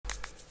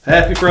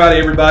Happy Friday,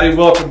 everybody.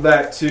 Welcome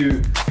back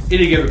to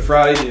Any Given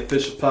Friday, the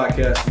official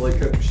podcast of Lake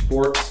Country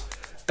Sports.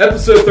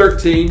 Episode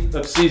 13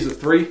 of Season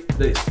 3.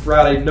 Today's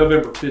Friday,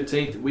 November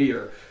 15th. We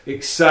are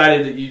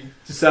excited that you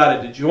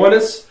decided to join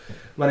us.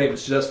 My name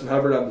is Justin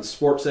Hubbard. I'm the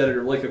sports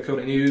editor of Lake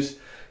Oconee News.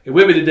 And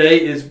with me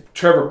today is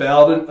Trevor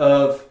Bowden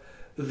of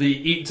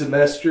the Eatonton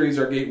Messenger. He's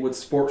our Gatewood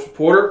sports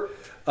reporter.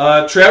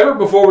 Trevor,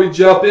 before we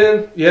jump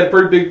in, you had a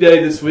pretty big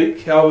day this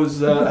week. How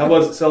was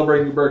it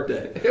celebrating your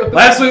birthday?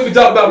 Last week we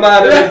talked about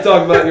mine, and we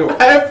talked about yours.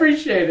 I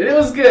appreciate it. It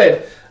was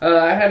good.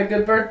 I had a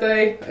good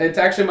birthday. It's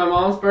actually my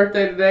mom's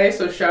birthday today,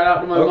 so shout out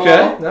to my mom.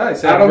 Okay,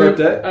 nice. Happy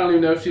birthday. I don't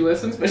even know if she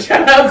listens, but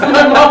shout out to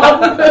my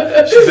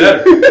mom. She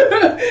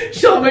better.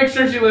 She'll make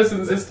sure she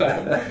listens this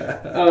time.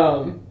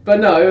 But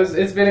no,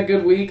 it's been a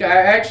good week. I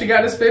actually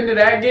got to spend it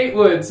at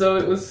Gatewood, so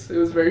it was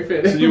very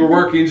fitting. So you were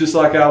working just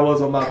like I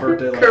was on my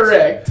birthday last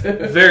Correct.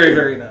 Night. Very,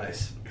 very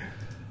nice.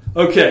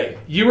 Okay,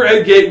 you were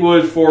at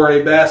Gatewood for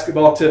a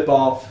basketball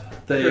tip-off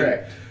thing.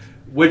 Correct.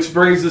 Which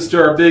brings us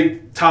to our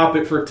big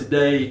topic for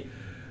today.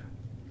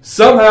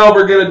 Somehow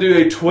we're going to do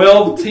a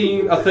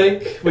 12-team, I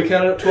think. We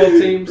counted up 12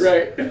 teams.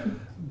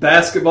 Right.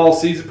 Basketball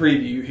season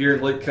preview here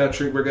in Lake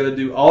Country. We're going to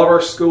do all of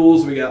our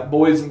schools. We got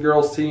boys and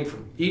girls team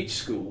from each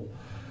school.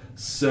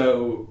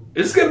 So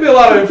it's going to be a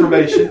lot of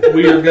information.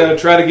 We are going to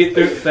try to get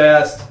through it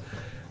fast.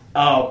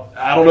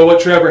 I don't know what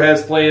Trevor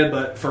has planned,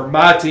 but for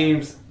my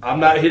teams, I'm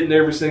not hitting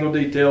every single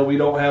detail. We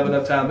don't have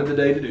enough time in the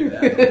day to do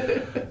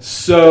that.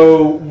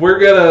 So we're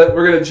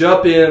gonna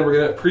jump in. We're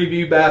going to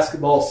preview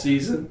basketball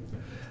season.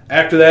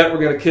 After that, we're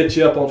going to catch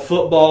you up on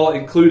football,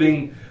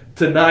 including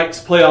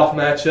tonight's playoff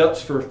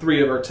matchups for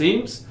 3 of our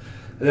teams.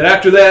 And then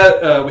after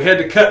that, we had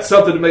to cut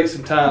something to make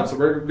some time, so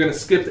we're going to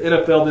skip the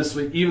NFL this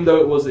week, even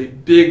though it was a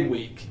big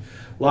week.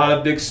 A lot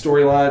of big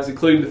storylines,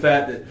 including the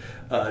fact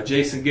that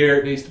Jason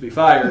Garrett needs to be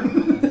fired.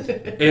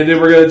 And then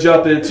we're going to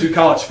jump into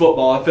college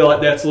football. I feel like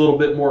that's a little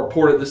bit more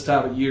important this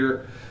time of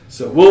year.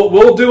 So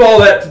we'll do all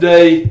that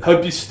today.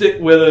 Hope you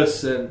stick with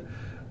us, and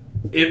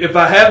if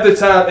I have the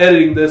time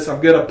editing this,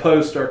 I'm going to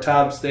post our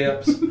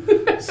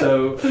timestamps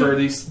so for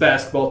these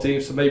basketball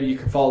teams, so maybe you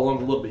can follow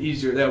along a little bit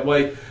easier that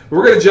way.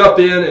 We're going to jump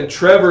in, and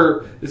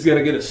Trevor is going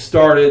to get us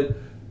started.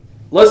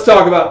 Let's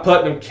talk about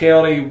Putnam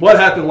County. What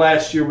happened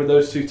last year with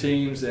those two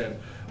teams, and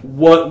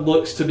what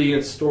looks to be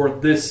in store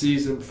this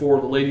season for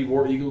the Lady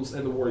War Eagles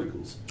and the War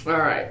Eagles? All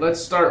right,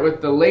 let's start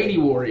with the Lady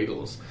War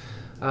Eagles.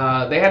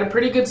 They had a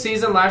pretty good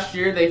season last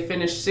year. They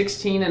finished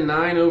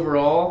 16-9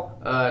 overall,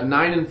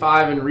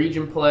 9-5 in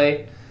region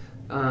play.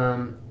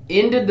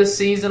 Ended the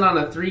season on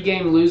a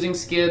 3-game losing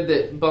skid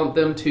that bumped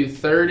them to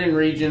 3rd in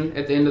region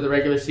at the end of the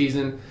regular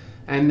season.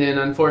 And then,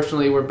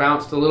 unfortunately, were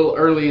bounced a little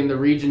early in the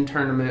region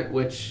tournament,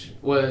 which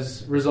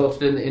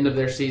resulted in the end of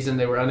their season.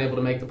 They were unable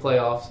to make the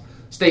playoffs,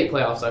 state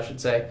playoffs, I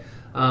should say.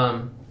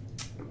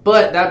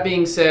 But that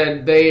being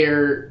said,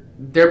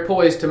 they're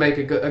poised to make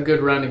a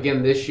good run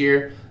again this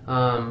year.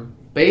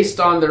 Based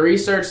on the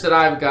research that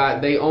I've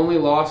got, they only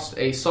lost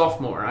a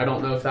sophomore. I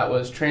don't know if that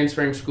was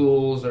transferring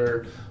schools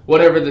or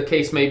whatever the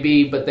case may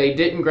be, but they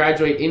didn't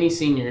graduate any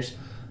seniors.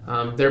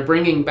 They're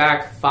bringing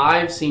back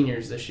 5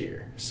 seniors this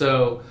year.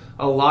 So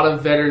a lot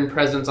of veteran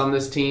presence on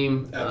this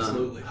team.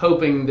 Absolutely.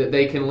 Hoping that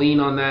they can lean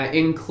on that,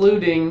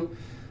 including,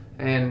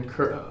 and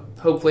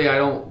hopefully I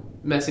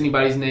don't mess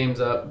anybody's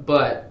names up,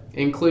 but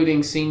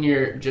including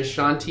senior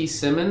Jashanti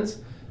Simmons.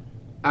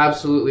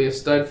 Absolutely a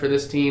stud for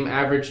this team.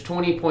 Averaged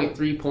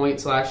 20.3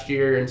 points last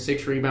year and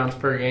 6 rebounds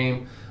per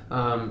game.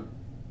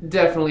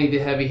 Definitely the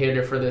heavy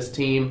hitter for this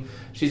team.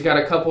 She's got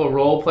a couple of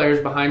role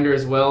players behind her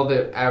as well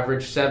that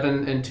average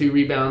 7 and 2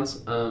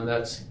 rebounds.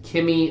 That's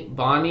Kimmy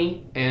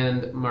Bonney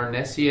and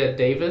Marnesia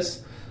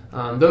Davis.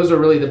 Those are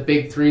really the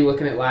big 3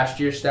 looking at last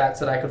year's stats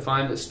that I could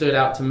find that stood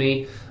out to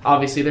me.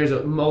 Obviously, there's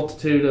a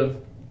multitude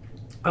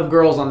of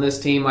girls on this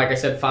team. Like I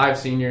said, 5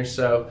 seniors.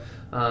 So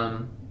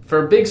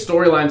for big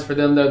storylines for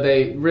them, though,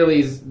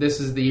 this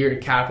is the year to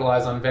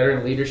capitalize on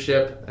veteran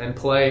leadership and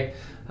play,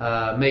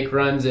 make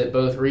runs at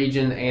both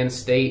region and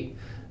state,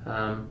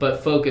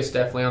 but focus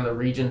definitely on the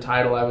region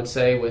title, I would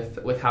say,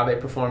 with how they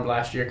performed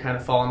last year, kind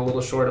of falling a little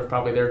short of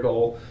probably their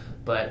goal,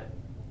 but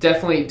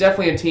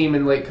definitely a team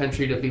in Lake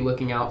Country to be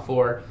looking out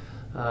for.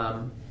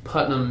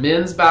 Putnam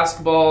men's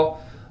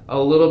basketball, a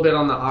little bit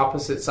on the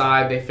opposite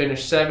side. They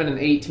finished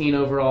 7-18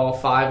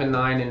 overall,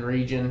 5-9 in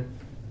region.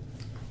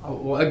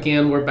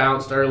 Again, we're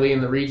bounced early in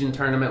the region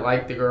tournament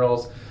like the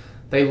girls.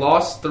 They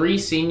lost 3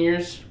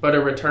 seniors, but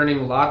are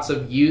returning lots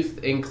of youth,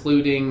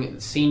 including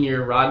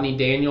senior Rodney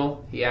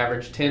Daniel. He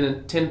averaged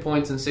 10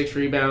 points and 6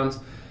 rebounds.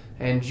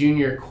 And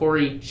junior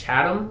Corey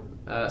Chatham,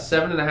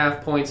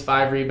 7.5 points,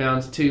 5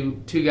 rebounds.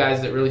 Two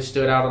guys that really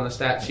stood out on the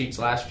stat sheets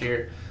last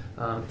year.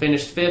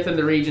 Finished 5th in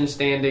the region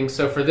standings.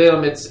 So for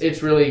them,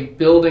 it's really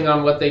building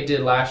on what they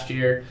did last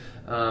year.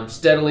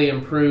 Steadily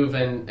improve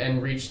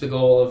and reach the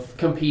goal of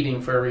competing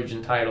for a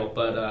region title.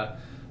 But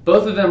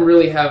both of them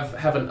really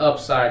have an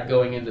upside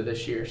going into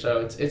this year. So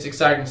it's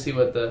exciting to see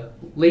what the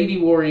Lady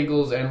War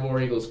Eagles and War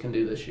Eagles can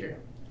do this year.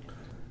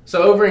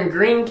 So over in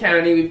Greene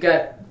County, we've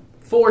got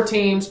 4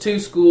 teams, 2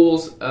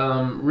 schools,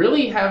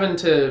 really having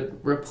to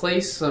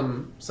replace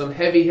some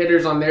heavy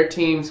hitters on their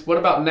teams. What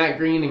about Nat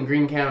Greene and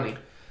Greene County?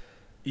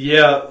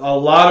 Yeah, a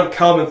lot of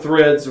common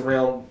threads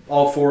around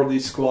all 4 of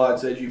these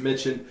squads, as you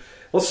mentioned.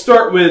 Let's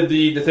start with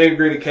the Nathanael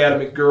Greene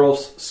Academy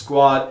girls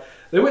squad.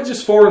 They went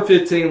just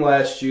 4-15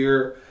 last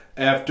year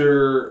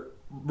after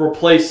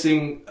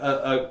replacing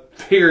a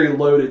very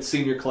loaded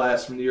senior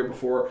class from the year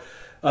before.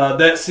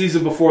 That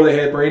season before, they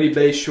had Brandy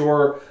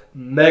Bayshore,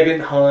 Megan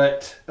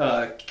Hunt,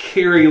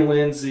 Carrie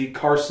Lindsay,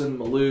 Carson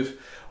Maloof,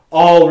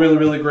 all really,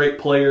 really great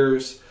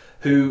players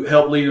who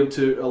helped lead them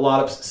to a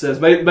lot of success.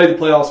 Made the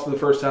playoffs for the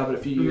first time in a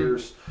few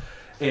years.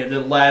 And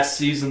then last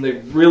season, they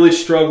really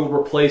struggled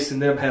replacing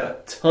them, had a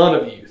ton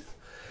of youth.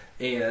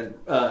 And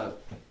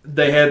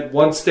they had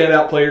one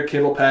standout player,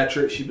 Kendall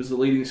Patrick. She was the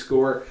leading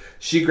scorer.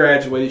 She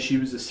graduated. She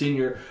was a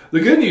senior.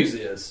 The good news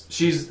is,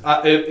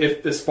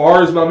 if as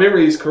far as my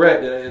memory is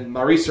correct, and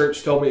my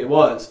research told me it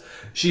was,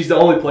 she's the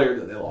only player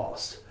that they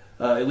lost,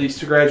 at least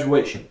to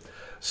graduation.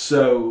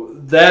 So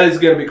that is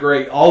going to be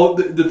great.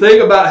 The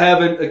thing about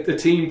having a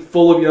team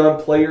full of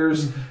young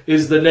players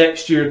is the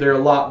next year they're a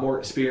lot more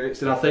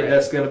experienced, and I think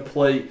that's going to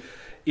play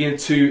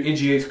into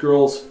NGA's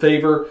girls'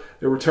 favor.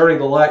 They're returning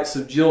the likes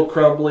of Jill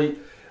Crumbly,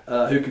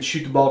 who can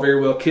shoot the ball very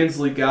well,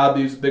 Kinsley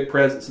Gabi, who's a big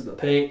presence in the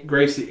paint,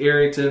 Gracie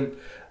Arrington.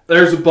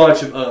 There's a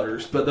bunch of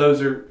others, but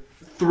those are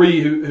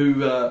 3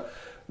 who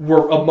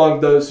were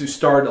among those who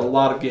started a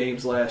lot of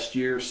games last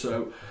year.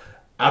 So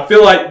I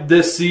feel like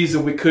this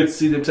season we could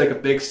see them take a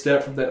big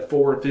step from that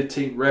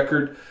 4-15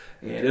 record,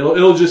 and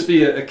it'll just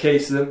be a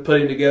case of them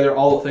putting together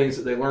all the things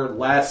that they learned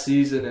last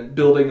season and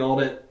building on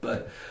it.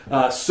 But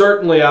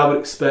certainly I would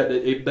expect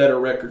a better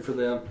record for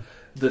them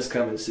this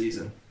coming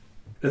season.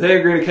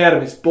 Nathanael Greene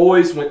Academy's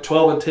boys went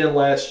 12-10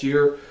 last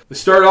year. They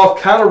started off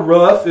kind of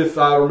rough, if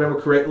I remember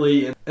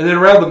correctly, and then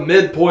around the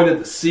midpoint of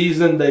the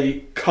season, they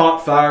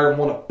caught fire and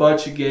won a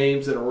bunch of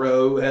games in a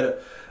row. Had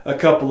a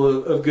couple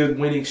of good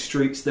winning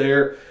streaks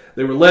there.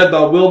 They were led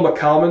by Will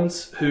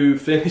McCommons, who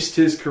finished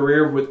his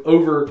career with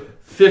over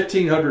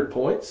 1,500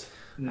 points.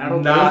 Not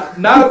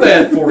a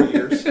bad 4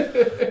 years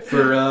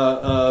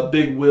for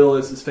Big Will,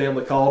 as his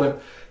family calls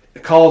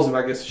him,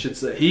 I guess I should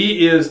say.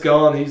 He is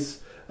gone. He's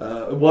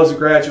was a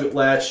graduate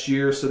last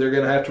year, so they're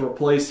going to have to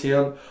replace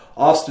him.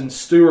 Austin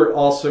Stewart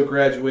also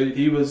graduated.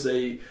 He was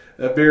a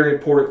very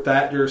important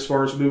factor as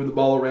far as moving the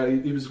ball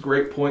around. He was a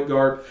great point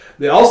guard.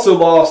 They also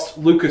lost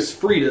Lucas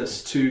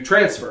Freitas to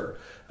transfer.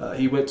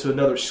 He went to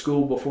another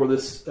school before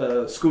this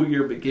school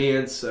year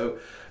began. So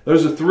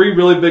those are 3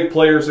 really big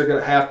players they're going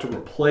to have to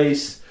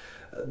replace.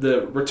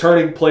 The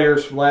returning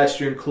players from last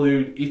year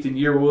include Ethan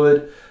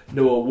Yearwood,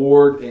 Noah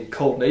Ward, and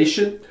Cole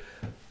Nation.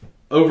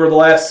 Over the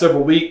last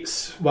several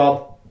weeks,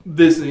 while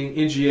visiting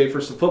NGA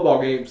for some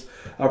football games,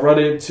 I've run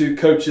into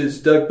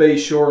coaches Doug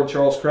Bayshore and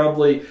Charles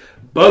Crumbly.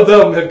 Both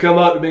of them have come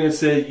up to me and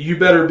said, you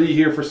better be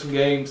here for some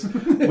games.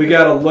 We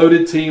got a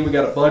loaded team. We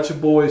got a bunch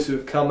of boys who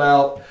have come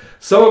out.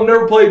 Some of them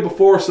never played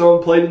before, some of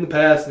them played in the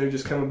past, and they're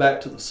just coming back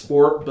to the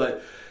sport.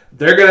 But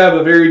they're going to have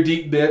a very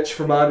deep bench,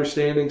 from my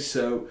understanding.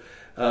 So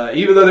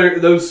even though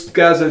those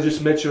guys I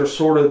just mentioned are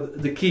sort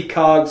of the key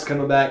cogs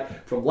coming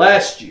back from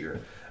last year,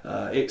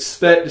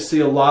 expect to see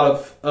a lot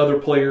of other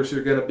players who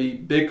are going to be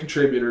big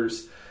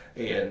contributors.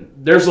 And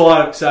there's a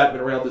lot of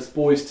excitement around this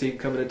boys team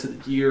coming into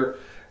the year.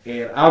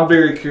 And I'm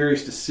very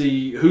curious to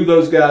see who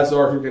those guys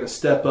are who are going to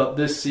step up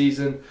this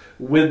season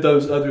with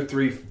those other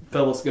 3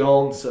 fellas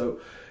gone. So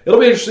it'll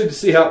be interesting to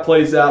see how it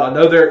plays out. I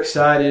know they're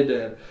excited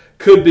and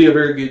could be a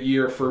very good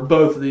year for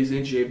both of these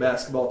NGA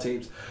basketball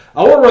teams.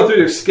 I want to run through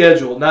their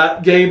schedule,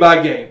 not game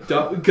by game.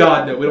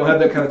 God, no, we don't have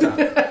that kind of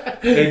time.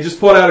 And just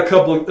point out a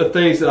couple of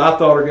things that I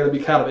thought are going to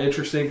be kind of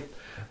interesting.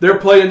 They're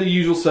playing the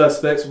usual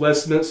suspects: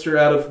 Westminster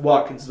out of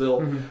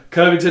Watkinsville,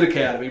 Covington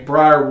Academy,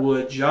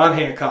 Briarwood, John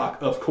Hancock,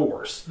 of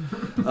course.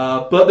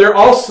 But they're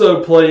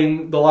also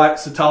playing the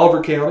likes of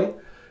Tolliver County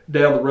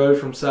down the road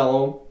from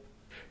Salome.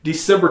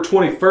 December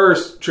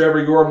 21st,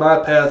 Trevor, your My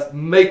Path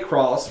may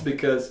cross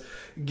because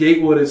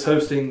Gatewood is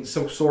hosting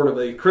some sort of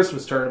a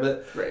Christmas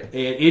tournament, right,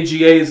 and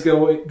NGA is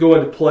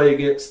going to play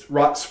against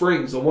Rock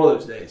Springs on one of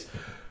those days.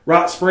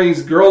 Rock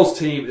Springs girls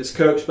team is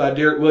coached by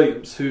Derek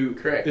Williams, who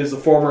is a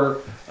former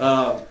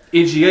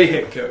NGA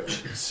head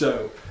coach.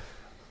 So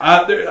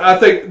I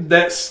think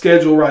that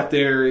schedule right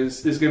there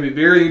is going to be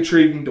very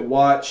intriguing to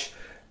watch.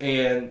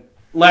 And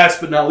last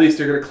but not least,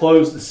 they're going to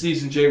close the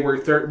season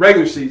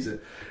regular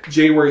season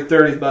January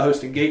 30th by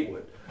hosting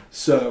Gatewood.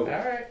 So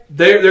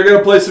they're going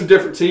to play some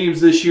different teams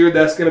this year.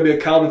 That's going to be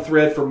a common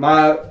thread for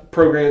my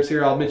programs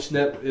here. I'll mention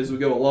that as we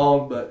go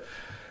along. But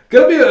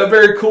going to be a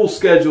very cool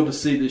schedule to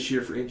see this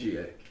year for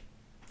NGA.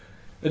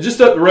 And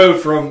just up the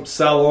road from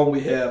Salome,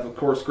 we have, of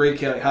course, Greene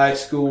County High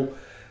School.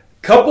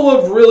 Couple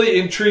of really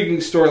intriguing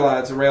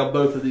storylines around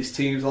both of these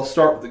teams. I'll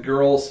start with the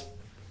girls.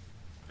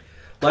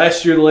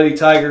 Last year, the Lady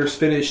Tigers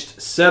finished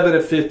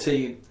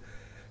 7-15.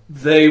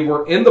 They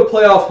were in the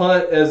playoff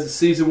hunt as the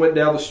season went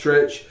down the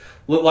stretch.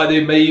 Looked like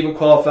they may even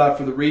qualify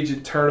for the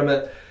region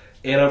tournament.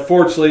 And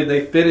unfortunately,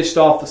 they finished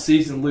off the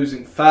season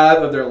losing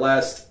 5 of their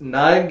last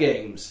 9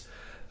 games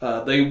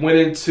They went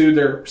into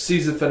their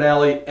season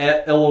finale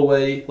at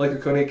LOA, Lake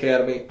Oconee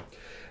Academy,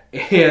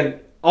 and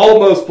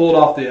almost pulled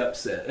off the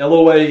upset.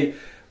 LOA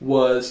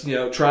was,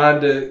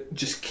 trying to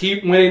just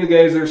keep winning the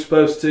games they were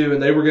supposed to,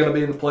 and they were going to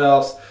be in the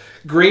playoffs.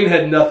 Greene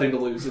had nothing to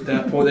lose at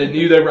that point. They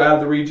knew they were out of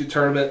the region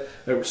tournament.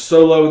 They were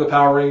so low in the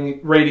power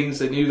ratings,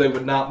 they knew they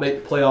would not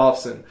make the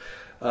playoffs, and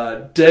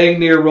dang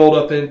near rolled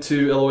up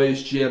into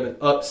LOA's gym and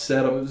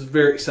upset them. It was a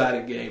very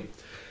exciting game.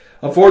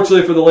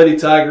 Unfortunately for the Lady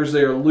Tigers,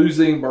 they are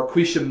losing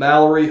Marquisha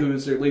Mallory, who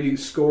is their leading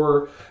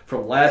scorer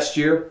from last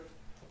year.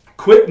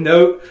 Quick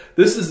note,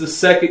 this is the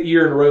second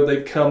year in a row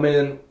they've come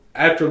in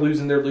after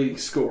losing their leading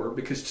scorer,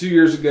 because 2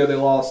 years ago they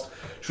lost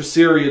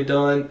Treseria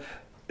Dunn.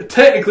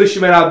 Technically,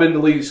 she may not have been the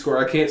leading scorer.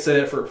 I can't say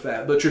that for a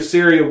fact. But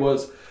Treseria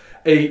was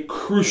a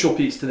crucial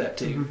piece to that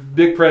team. Mm-hmm.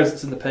 Big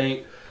presence in the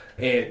paint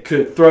and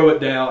could throw it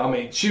down. I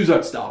mean, she was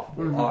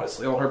unstoppable,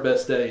 honestly, on her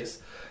best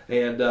days.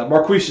 And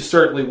Marquisha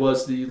certainly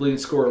was the leading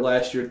scorer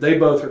last year. They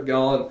both are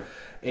gone.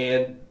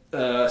 And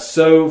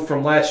so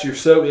from last year,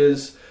 so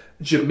is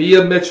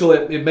Jamia Mitchell.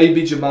 It may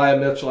be Jemiah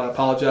Mitchell. I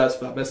apologize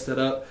if I messed that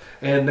up.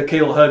 And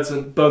Nikayla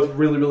Hudson, both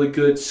really, really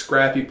good,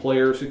 scrappy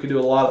players who could do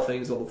a lot of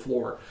things on the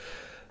floor.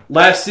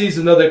 Last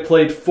season, though, they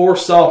played 4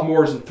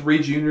 sophomores and 3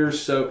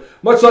 juniors. So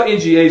much like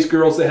NGA's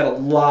girls, they had a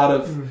lot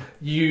of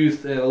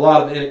youth and a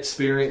lot of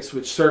inexperience,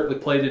 which certainly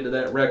played into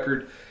that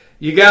record.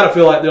 You got to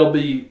feel like they'll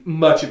be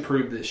much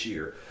improved this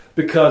year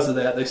because of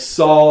that. They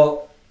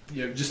saw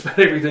just about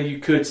everything you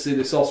could see.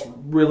 They saw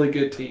some really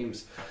good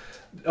teams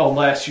on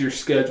last year's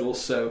schedule.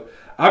 So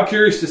I'm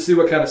curious to see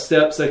what kind of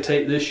steps they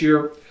take this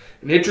year.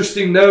 An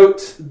interesting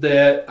note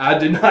that I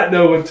did not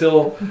know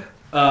until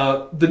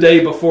the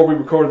day before we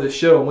recorded this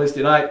show on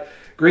Wednesday night,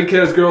 Greene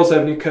County's girls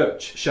have a new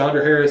coach.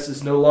 Chandra Harris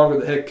is no longer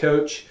the head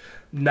coach.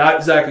 Not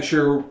exactly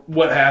sure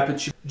what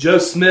happened. Joe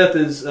Smith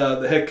is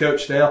the head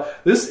coach now.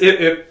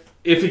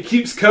 If he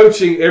keeps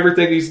coaching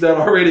everything he's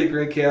done already at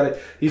Greene County,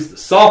 he's the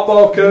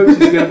softball coach,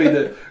 he's going to be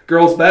the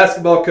girls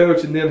basketball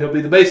coach, and then he'll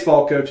be the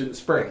baseball coach in the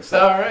spring. So,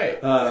 all right.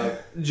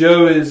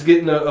 Joe is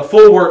getting a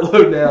full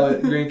workload now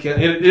at Greene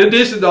County, in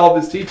addition to all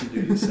of his teaching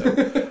duties.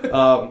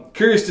 So,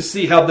 curious to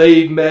see how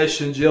they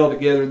mesh and gel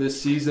together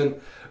this season.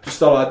 Just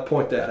thought I'd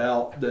point that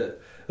out, that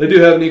they do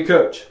have a new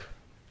coach.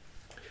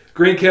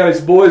 Greene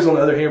County's boys, on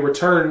the other hand,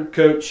 return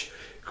coach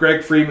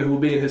Greg Freeman, who will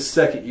be in his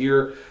second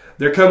year.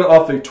 They're coming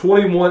off a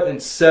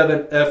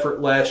 21-7 effort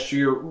last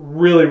year.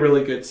 Really,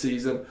 really good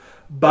season.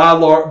 By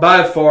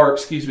far,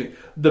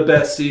 the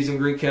best season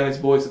Greene County's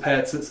boys have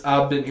had since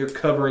I've been here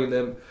covering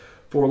them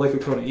for Lake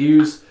Oconee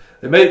U's.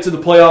 They made it to the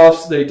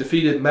playoffs. They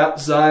defeated Mount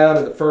Zion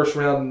in the first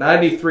round,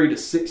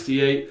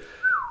 93-68.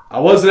 I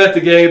wasn't at the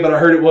game, but I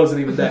heard it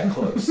wasn't even that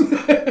close.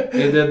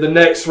 And then the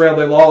next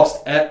round, they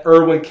lost at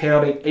Irwin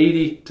County,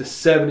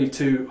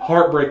 80-72.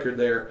 Heartbreaker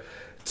there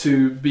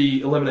to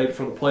be eliminated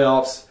from the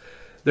playoffs.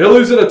 They're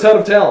losing a ton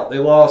of talent. They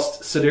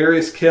lost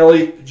Cedarius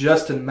Kelly,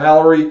 Justin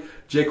Mallory,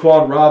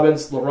 Jaquan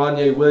Robbins,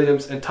 Loranye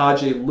Williams, and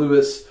Tajay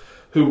Lewis,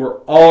 who were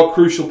all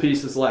crucial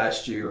pieces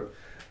last year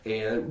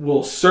and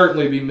will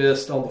certainly be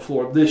missed on the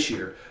floor this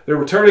year. They're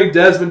returning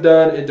Desmond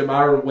Dunn and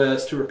Demiron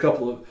West, who are a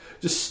couple of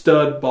just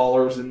stud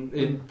ballers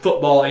in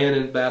football and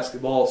in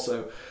basketball.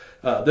 So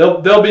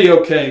they'll be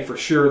okay for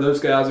sure. Those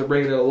guys are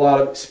bringing in a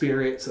lot of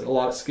experience and a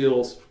lot of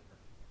skills.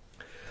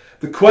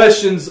 The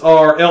questions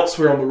are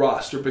elsewhere on the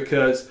roster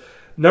because,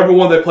 number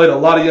one, they played a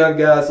lot of young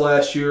guys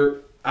last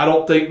year. I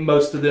don't think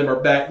most of them are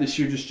back this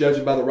year, just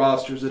judging by the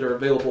rosters that are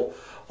available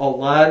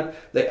online.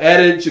 They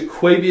added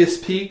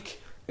Jaquavius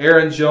Peak,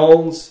 Aaron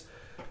Jones,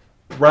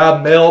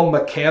 Ramel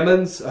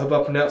McCammons, I hope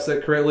I pronounced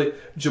that correctly,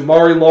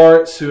 Jamari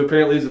Lawrence, who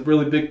apparently is a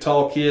really big,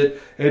 tall kid,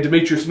 and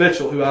Demetrius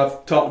Mitchell, who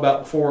I've talked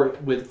about before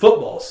with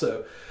football.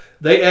 So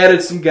they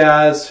added some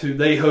guys who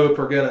they hope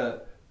are going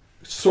to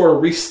sort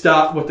of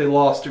restock what they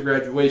lost to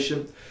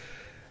graduation.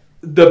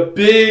 The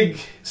big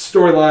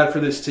storyline for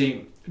this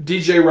team,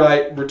 DJ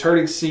Wright,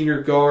 returning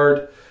senior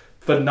guard,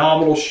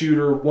 phenomenal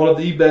shooter, one of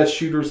the best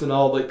shooters in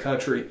all of Lake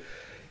Country,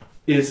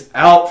 is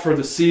out for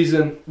the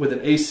season with an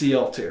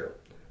ACL tear.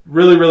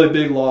 Really, really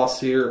big loss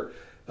here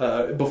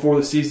before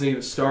the season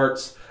even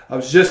starts. I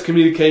was just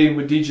communicating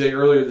with DJ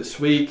earlier this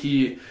week.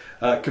 He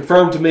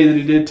confirmed to me that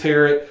he did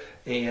tear it,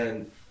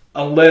 and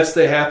unless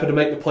they happen to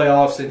make the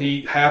playoffs and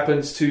he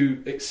happens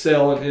to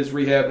excel in his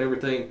rehab and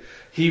everything,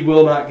 he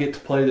will not get to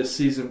play this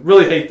season.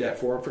 Really hate that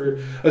for him, for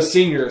a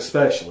senior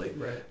especially,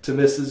 to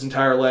miss his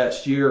entire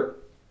last year.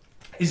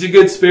 He's in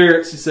good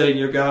spirits. He's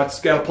saying, God's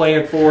got a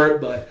plan for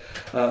it, but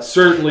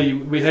certainly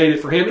we hate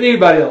it for him and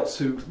anybody else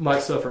who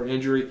might suffer an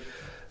injury.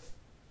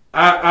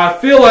 I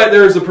feel like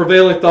there's a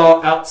prevailing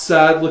thought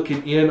outside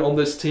looking in on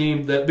this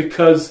team that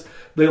because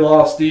they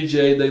lost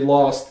DJ, they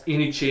lost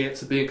any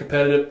chance of being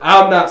competitive.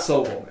 I'm not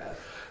sold on that.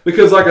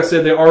 Because, like I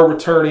said, they are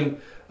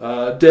returning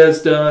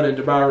Des Dunn and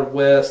Demiron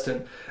West,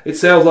 and it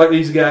sounds like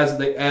these guys that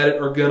they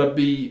added are going to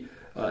be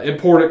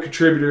important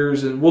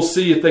contributors, and we'll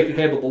see if they can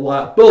handle the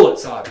live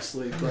bullets,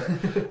 obviously. But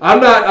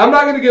I'm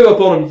not going to give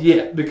up on them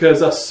yet,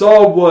 because I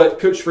saw what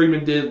Coach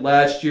Freeman did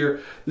last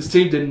year. This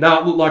team did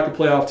not look like a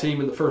playoff team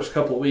in the first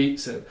couple of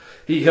weeks, and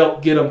he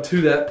helped get them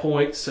to that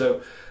point.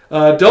 So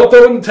don't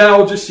throw in the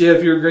towel just yet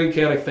if you're a Greene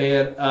County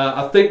fan.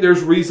 I think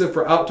there's reason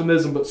for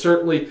optimism, but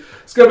certainly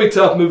it's going to be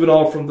tough moving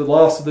on from the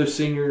loss of those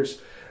seniors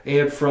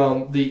and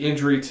from the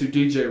injury to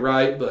DJ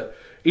Wright. But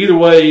either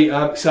way,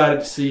 I'm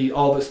excited to see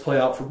all this play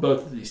out for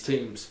both of these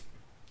teams.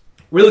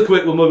 Really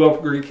quick, we'll move on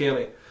from Greene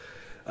County.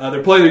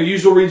 They're playing their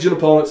usual region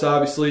opponents,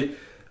 obviously.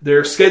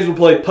 They're scheduled to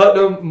play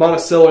Putnam,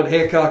 Monticello, and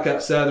Hancock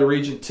outside of the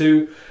Region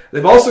 2.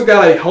 They've also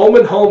got a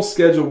home-and-home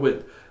schedule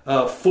with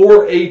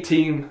 4A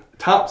team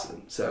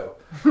Thompson. So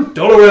don't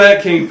know where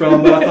that came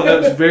from, but I thought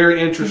that was very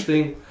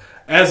interesting.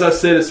 As I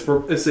said,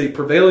 it's a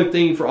prevailing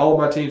theme for all of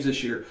my teams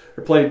this year.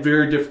 They're playing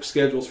very different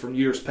schedules from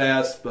years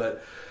past.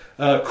 But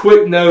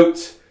quick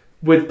note,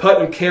 with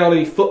Putnam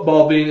County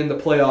football being in the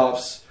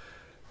playoffs,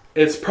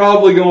 it's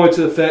probably going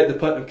to affect the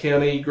Putnam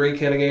County, Greene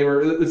County game,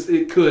 or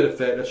it could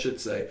affect, I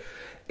should say.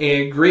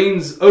 And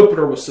Greene's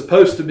opener was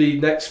supposed to be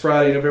next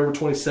Friday, November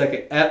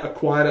 22nd, at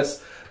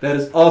Aquinas. That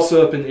is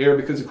also up in the air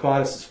because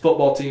Aquinas'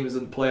 football team is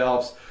in the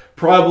playoffs,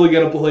 probably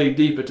going to play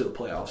deep into the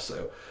playoffs.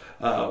 So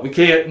we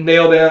can't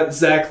nail down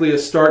exactly a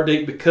start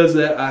date because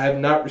of that. I have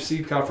not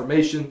received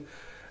confirmation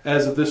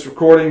as of this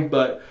recording,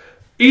 but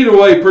either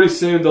way, pretty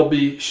soon they'll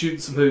be shooting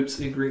some hoops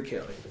in Greene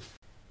County.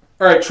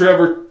 All right,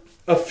 Trevor,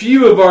 a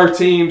few of our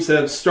teams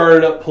have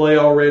started up play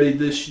already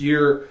this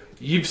year.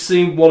 You've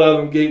seen one of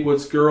them,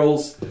 Gatewood's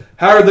girls.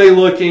 How are they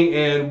looking,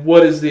 and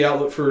what is the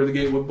outlook for the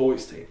Gatewood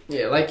boys team?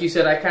 Yeah, like you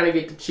said, I kind of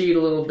get to cheat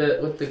a little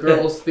bit with the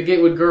girls. The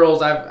Gatewood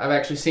girls, I've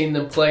actually seen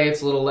them play.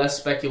 It's a little less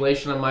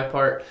speculation on my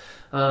part.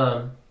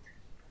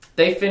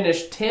 They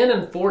finished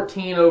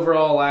 10-14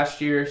 overall last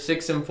year,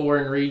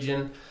 6-4 in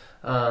region.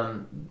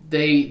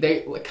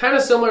 They kind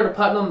of similar to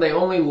Putnam. They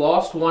only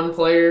lost one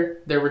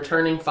player. They're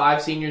returning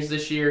 5 seniors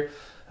this year,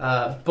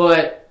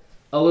 but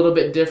a little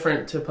bit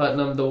different to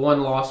Putnam. The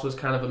one loss was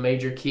kind of a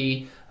major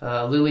key.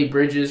 Lily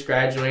Bridges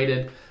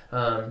graduated.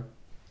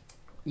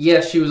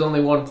 Yes, she was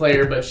only one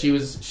player, but she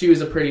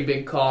was a pretty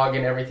big cog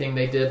in everything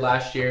they did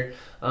last year.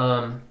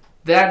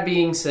 That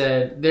being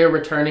said, they're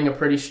returning a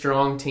pretty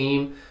strong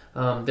team.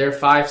 They're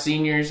 5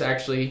 seniors,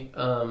 actually.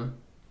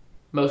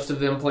 Most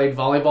of them played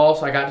volleyball,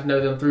 so I got to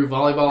know them through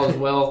volleyball as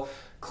well.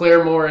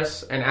 Claire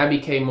Morris and Abby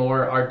K.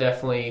 Moore are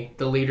definitely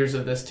the leaders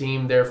of this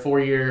team. They're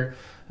 4-year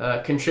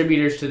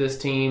contributors to this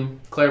team.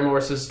 Claire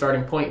Morris is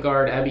starting point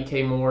guard. Abby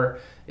K. Moore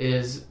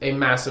is a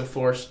massive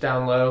force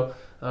down low.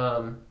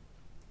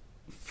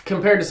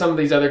 Compared to some of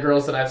these other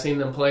girls that I've seen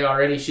them play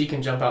already, she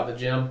can jump out the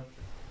gym.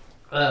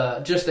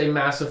 Just a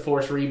massive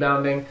force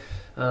rebounding.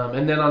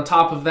 And then on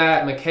top of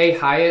that, McKay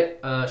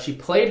Hyatt, she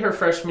played her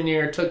freshman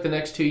year, took the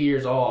next 2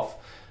 years off,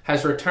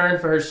 has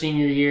returned for her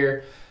senior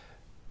year.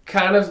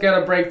 Kind of's got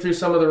to break through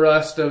some of the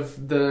rust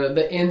of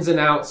the ins and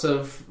outs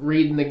of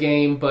reading the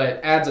game, but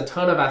adds a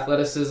ton of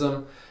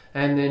athleticism.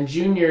 And then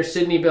junior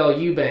Sydney Bell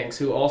Eubanks,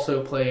 who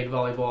also played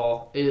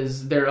volleyball,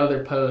 is their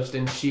other post,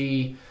 and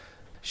she,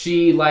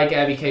 like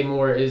Abby K.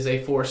 Moore, is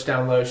a force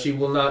down low. She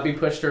will not be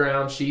pushed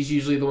around. She's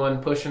usually the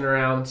one pushing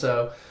around.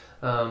 So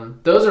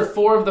those are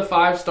 4 of the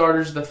 5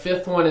 starters. The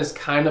 5th one is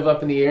kind of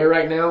up in the air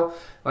right now.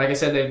 Like I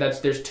said,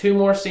 there's 2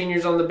 more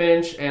seniors on the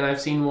bench, and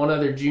I've seen one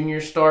other junior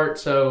start,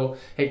 so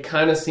it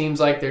kind of seems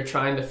like they're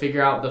trying to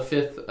figure out the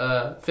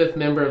fifth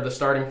member of the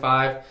starting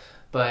 5.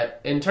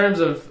 But in terms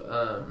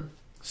of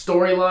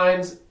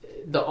storylines,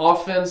 the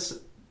offense,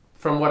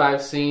 from what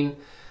I've seen,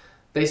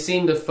 they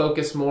seem to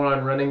focus more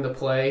on running the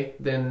play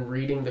than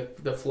reading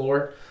the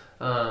floor.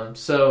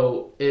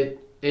 So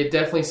it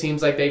definitely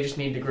seems like they just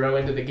need to grow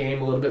into the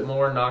game a little bit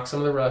more, knock some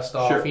of the rust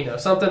off. Sure.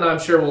 Something I'm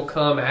sure will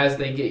come as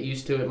they get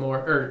used to it more,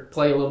 or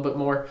play a little bit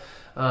more.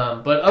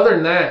 But other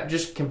than that,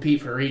 just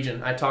compete for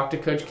region. I talked to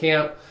Coach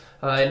Camp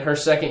in her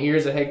second year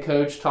as a head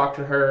coach, talked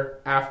to her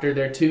after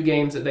their 2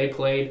 games that they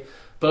played.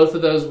 Both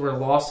of those were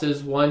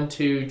losses, one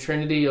to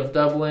Trinity of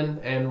Dublin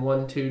and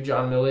one to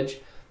John Millage.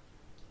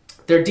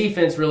 Their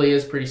defense really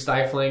is pretty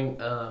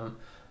stifling.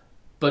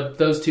 But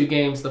those 2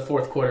 games, the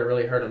fourth quarter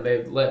really hurt them.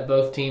 They let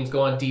both teams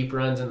go on deep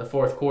runs in the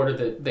fourth quarter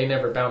that they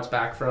never bounced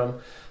back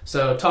from.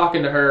 So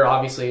talking to her,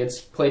 obviously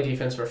it's play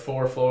defense for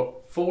 4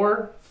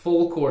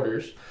 full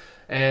quarters,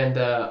 and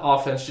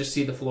offense just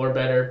see the floor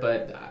better.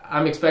 But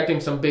I'm expecting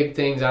some big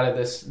things out of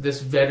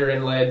this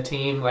veteran-led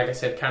team, like I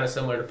said, kind of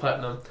similar to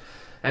Putnam.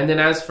 And then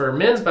as for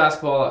men's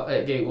basketball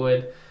at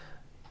Gatewood,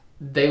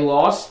 they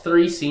lost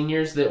 3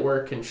 seniors that were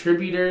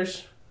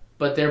contributors,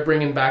 but they're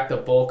bringing back the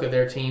bulk of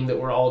their team that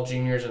were all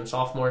juniors and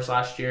sophomores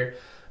last year.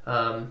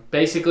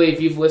 Basically,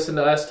 if you've listened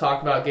to us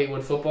talk about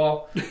Gatewood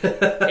football,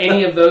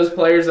 any of those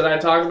players that I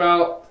talk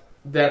about,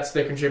 that's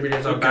the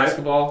contributors on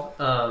basketball.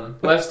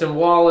 Weston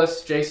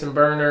Wallace, Jason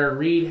Berner,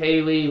 Reed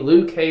Haley,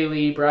 Luke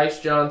Haley, Bryce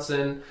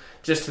Johnson,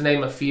 just to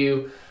name a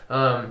few.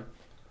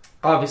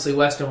 Obviously,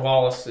 Weston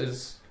Wallace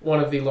is one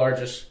of the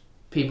largest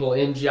people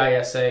in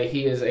GISA.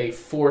 He is a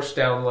force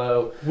down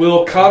low.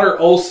 Will Connor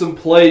Olson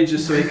play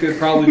just so he could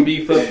probably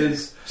beef up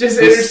his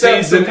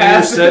intercept season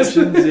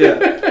interceptions?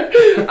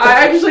 Yeah.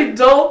 I actually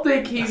don't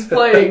think he's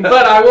playing,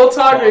 but I will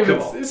talk to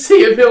him and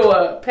see if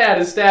he'll pad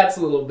his stats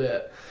a little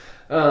bit.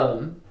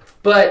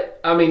 But,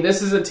 I mean,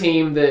 this is a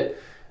team that,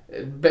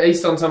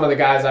 based on some of the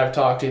guys I've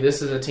talked to,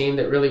 this is a team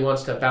that really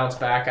wants to bounce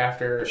back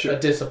after a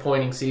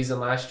disappointing season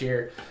last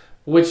year,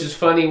 which is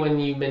funny when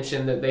you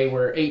mentioned that they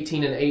were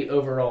 18-8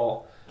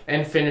 overall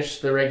and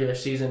finished the regular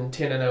season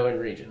 10-0 in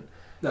region.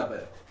 Not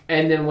bad.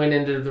 And then went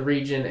into the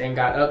region and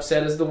got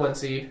upset as the 1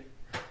 seed,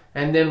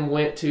 and then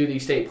went to the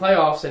state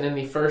playoffs, and in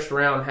the first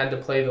round had to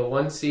play the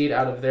 1 seed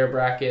out of their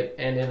bracket,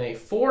 and in a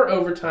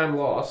 4-overtime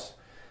loss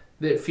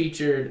that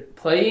featured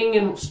playing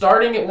and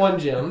starting at one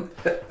gym,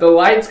 the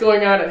lights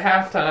going out at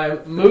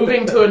halftime,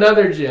 moving to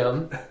another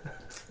gym.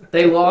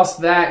 They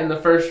lost that in the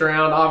first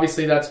round.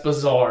 Obviously, that's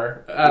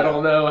bizarre. I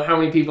don't know how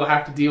many people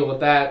have to deal with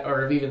that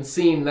or have even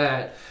seen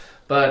that.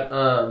 But,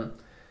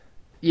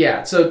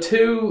 so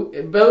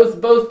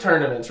both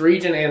tournaments,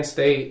 region and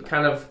state,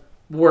 kind of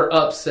were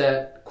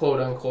upset, quote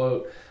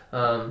unquote.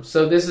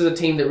 So this is a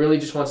team that really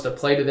just wants to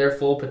play to their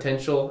full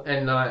potential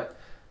and not...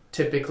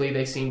 Typically,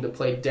 they seem to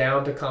play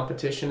down to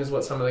competition, is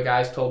what some of the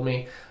guys told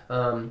me.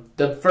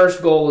 The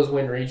first goal is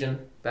win region.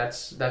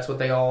 That's what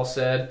they all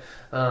said.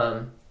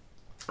 When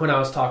I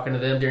was talking to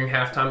them during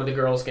halftime of the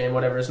girls' game,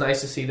 whatever, it's nice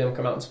to see them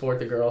come out and support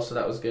the girls, so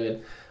that was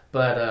good.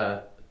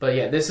 But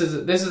yeah, this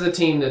is a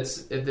team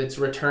that's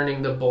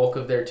returning the bulk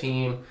of their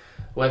team,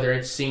 whether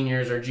it's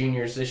seniors or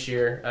juniors this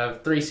year.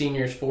 3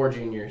 seniors, 4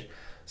 juniors.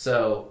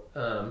 So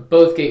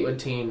both Gatewood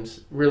teams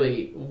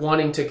really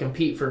wanting to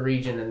compete for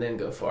region and then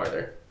go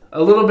farther.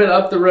 A little bit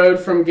up the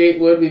road from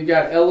Gatewood, we've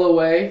got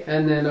LOA,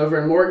 and then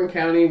over in Morgan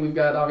County, we've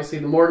got obviously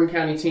the Morgan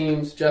County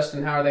teams.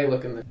 Justin, how are they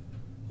looking there?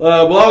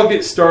 Well, I'll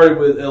get started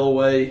with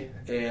LOA,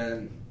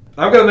 and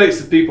I'm going to make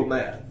some people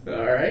mad.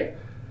 All right.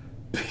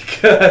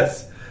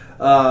 Because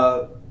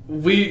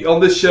we,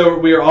 on this show,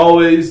 we are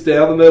always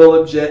down the middle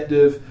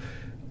objective.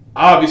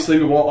 Obviously,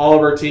 we want all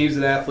of our teams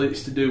and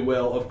athletes to do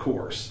well, of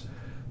course.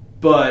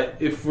 But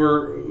if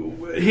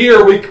we're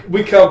here,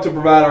 we come to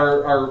provide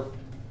our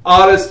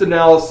honest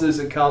analysis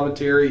and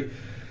commentary,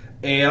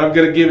 and I'm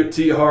going to give it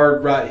to you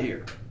hard right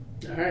here.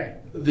 All right.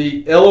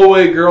 The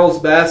LOA girls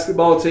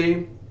basketball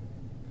team,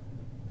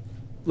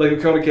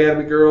 Oconee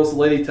Academy girls, the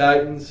Lady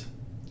Titans,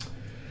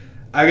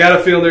 I got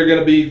a feeling they're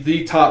going to be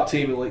the top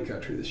team in Lake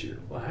Country this year.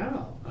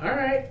 Wow. All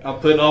right. I'm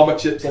putting all my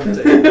chips on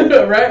the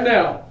table. Right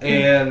now.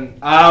 And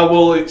I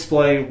will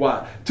explain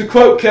why. To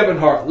quote Kevin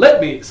Hart, let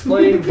me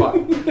explain why.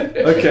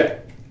 Okay.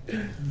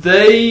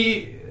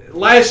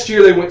 Last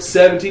year they went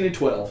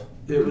 17-12.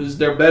 It was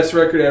their best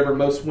record ever,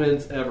 most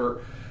wins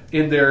ever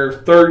in their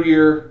 3rd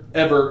year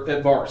ever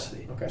at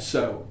varsity. Okay.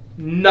 So,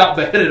 not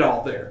bad at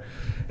all there.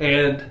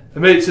 And they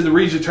made it to the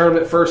region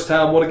tournament first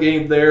time, won a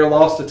game there,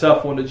 lost a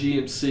tough one to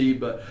GMC,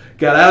 but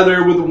got out of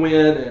there with a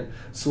win and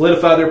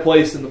solidified their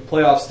place in the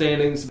playoff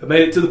standings. They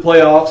made it to the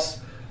playoffs.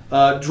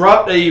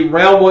 Dropped a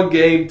round 1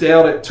 game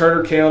down at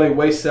Turner County,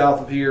 way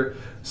south of here,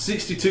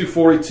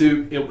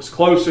 62-42. It was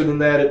closer than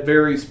that at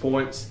various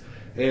points,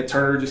 and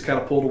Turner just kind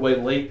of pulled away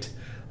late.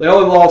 They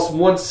only lost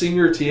 1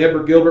 senior, to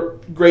Amber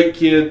Gilbert. Great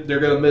kid. They're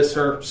going to miss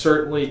her,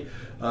 certainly.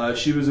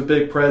 She was a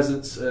big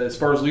presence as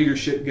far as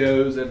leadership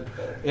goes and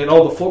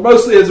on the floor,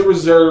 mostly as a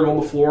reserve on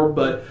the floor,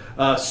 but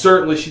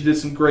certainly she did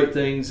some great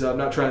things. I'm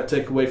not trying to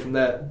take away from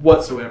that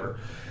whatsoever.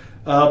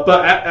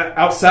 But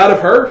outside of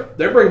her,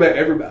 they're bringing back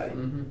everybody.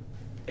 Mm-hmm.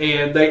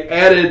 And they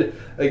added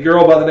a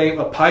girl by the name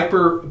of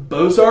Piper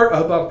Bozart. I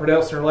hope I'm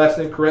pronouncing her last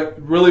name correct.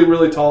 Really,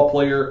 really tall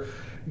player.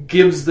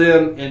 Gives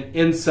them an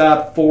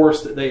inside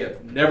force that they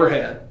have never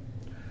had,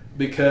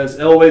 because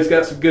LOA's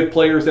got some good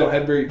players. They don't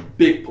have very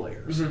big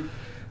players.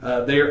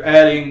 Mm-hmm. They're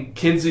adding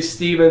Kinsey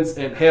Stevens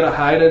and Hannah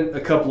Hayden, a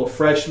couple of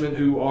freshmen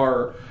who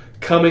are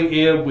coming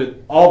in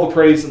with all the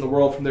praise in the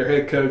world from their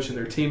head coach and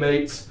their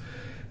teammates.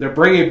 They're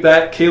bringing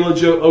back Kayla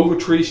Jo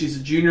Ogletree. She's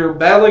a junior,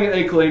 battling an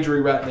ankle injury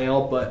right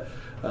now, but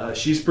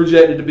she's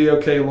projected to be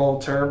okay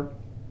long term.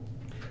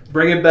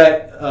 Bringing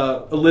back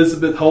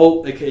Elizabeth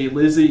Holt, a.k.a.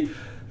 Lizzie,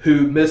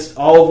 who missed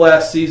all of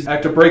last season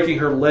after breaking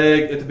her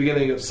leg at the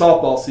beginning of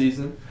softball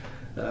season.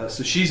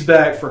 So she's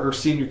back for her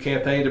senior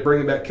campaign. To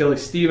bring back Kelly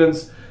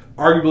Stevens,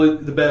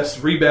 arguably the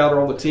best rebounder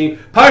on the team.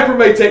 Piper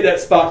may take that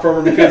spot from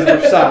her because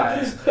of her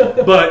size,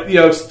 but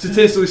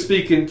statistically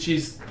speaking,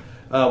 she's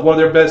one of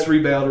their best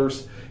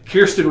rebounders.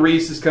 Kirsten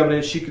Reese is coming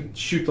in; she can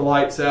shoot the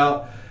lights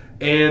out.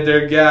 And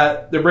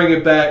they're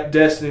bringing back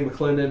Destiny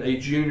McClendon, a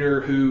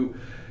junior who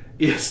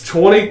is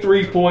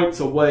 23 points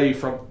away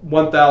from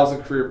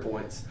 1,000 career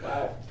points.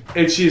 Wow.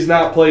 And she's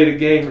not played a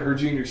game in her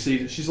junior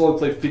season. She's only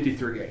played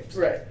 53 games.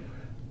 Right.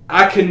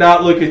 I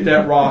cannot look at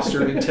that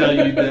roster and tell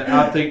you that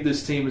I think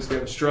this team is going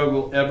to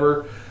struggle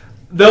ever.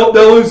 They'll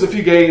lose a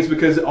few games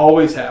because it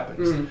always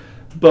happens.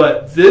 Mm-hmm.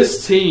 But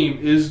this team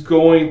is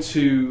going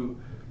to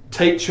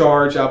take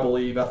charge, I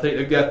believe. I think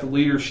they've got the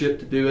leadership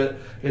to do it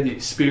and the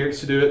experience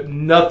to do it.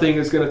 Nothing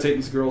is going to take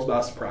these girls by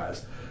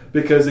surprise.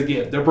 because,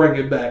 again, they're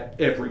bringing back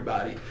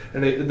everybody.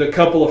 And the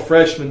couple of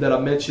freshmen that I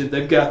mentioned,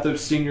 they've got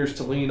those seniors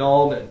to lean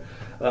on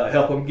and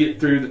help them get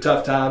through the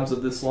tough times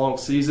of this long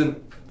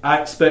season.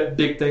 I expect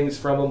big things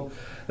from them.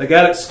 They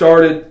got it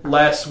started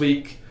last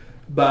week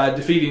by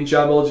defeating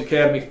John Milledge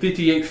Academy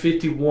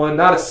 58-51.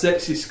 Not a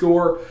sexy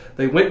score.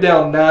 They went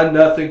down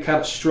 9-0,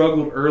 kind of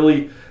struggled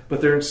early, but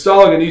they're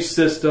installing a new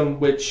system,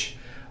 which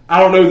I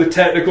don't know the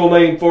technical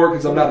name for it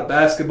because I'm not a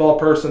basketball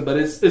person, but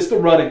it's the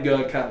run and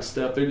gun kind of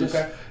stuff. They're just,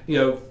 I'm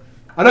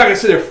not going to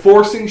say they're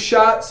forcing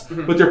shots,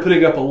 but they're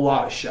putting up a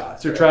lot of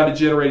shots. They're trying to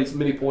generate as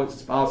many points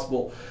as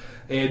possible.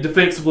 And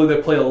defensively,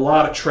 they play a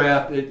lot of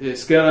trap. There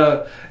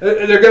are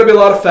going to be a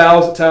lot of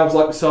fouls at times,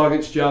 like we saw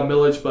against John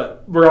Milledge,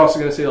 but we're also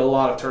going to see a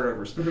lot of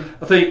turnovers.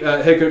 I think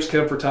head coach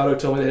Kevin Furtado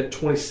told me they had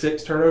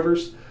 26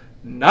 turnovers.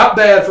 Not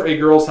bad for a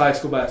girls' high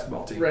school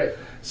basketball team. Right.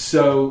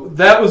 So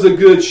that was a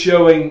good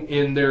showing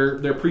in their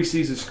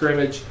preseason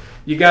scrimmage.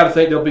 You got to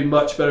think they'll be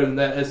much better than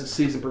that as the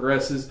season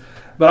progresses.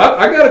 But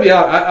I got to be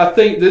honest, I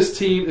think this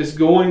team is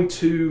going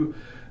to,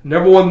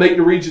 number one, make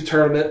the region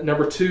tournament.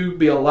 Number two,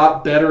 be a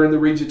lot better in the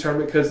region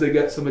tournament because they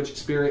got so much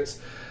experience.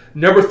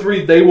 Number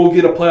three, they will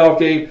get a playoff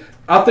game.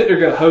 I think they're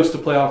going to host a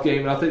playoff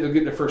game, and I think they'll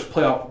get their first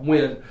playoff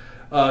win.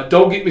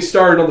 Don't get me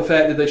started on the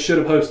fact that they should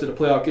have hosted a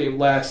playoff game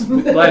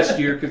last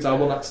year because I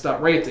will not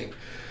stop ranting.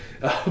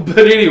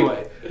 But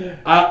anyway,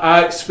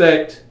 I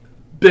expect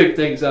big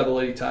things out of the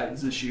Lady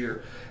Titans this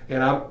year,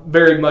 and I'm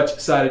very much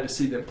excited to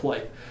see them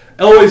play.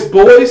 Eloise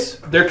boys,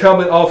 they're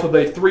coming off of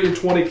a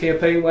 3-20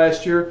 campaign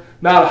last year.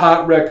 Not a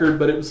hot record,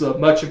 but it was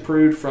much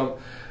improved from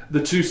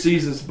the 2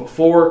 seasons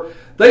before.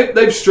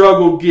 They've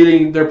struggled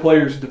getting their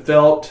players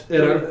developed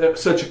at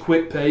such a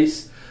quick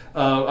pace.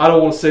 I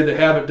don't want to say they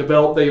haven't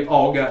developed. They've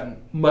all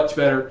gotten much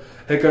better.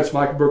 Head coach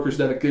Michael Brooker's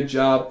done a good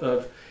job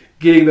of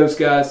getting those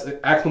guys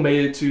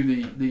acclimated to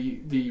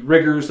the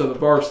rigors of the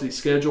varsity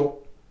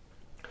schedule.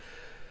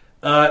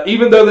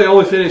 Even though they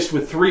only finished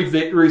with 3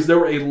 victories, there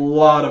were a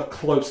lot of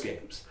close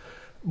games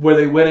where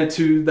they went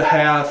into the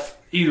half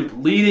either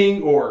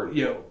leading or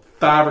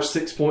 5 or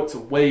 6 points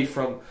away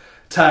from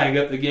tying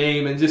up the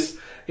game, and just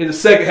in the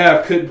second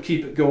half couldn't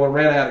keep it going,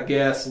 ran out of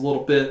gas a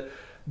little bit.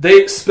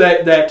 They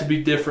expect that to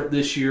be different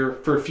this year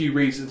for a few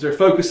reasons. They're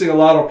focusing a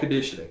lot on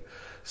conditioning,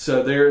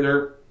 so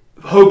they're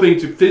hoping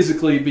to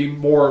physically be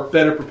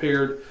better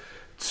prepared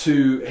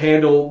to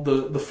handle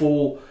the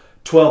full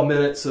 12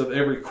 minutes of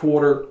every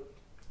quarter.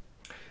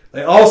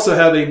 They also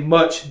have a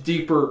much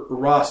deeper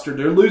roster.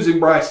 They're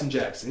losing Bryson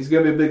Jackson. He's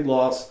going to be a big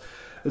loss.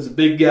 There's a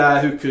big guy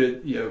who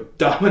could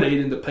dominate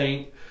in the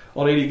paint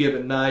on any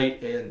given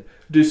night and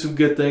do some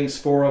good things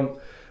for them.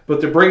 But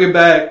they're bringing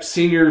back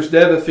seniors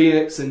Devin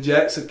Phoenix and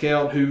Jackson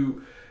Count,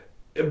 who,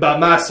 by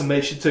my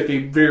summation, took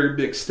a very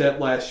big step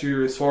last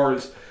year as far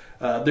as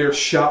their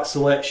shot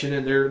selection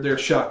and their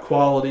shot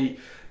quality.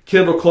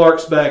 Kendall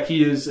Clark's back.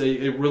 He is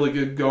a really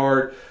good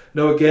guard.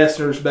 Noah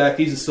Gessner's back.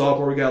 He's a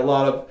sophomore. We got a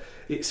lot of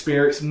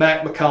experience.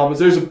 Mac McCollum.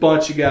 There's a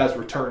bunch of guys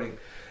returning.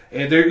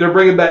 And they're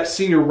bringing back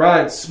senior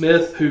Ryan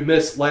Smith, who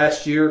missed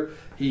last year.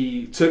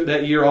 He took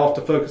that year off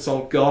to focus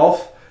on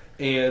golf.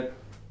 And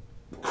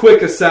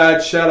quick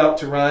aside, shout out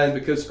to Ryan,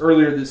 because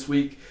earlier this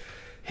week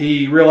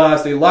he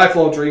realized a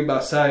lifelong dream by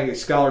signing a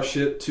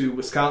scholarship to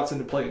Wisconsin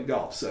to play in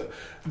golf. So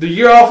the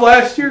year off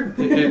last year,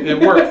 it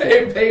worked.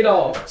 It paid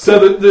off.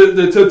 So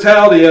the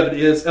totality of it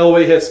is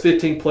LOA has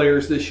 15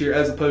 players this year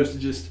as opposed to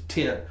just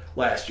 10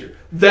 last year.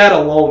 That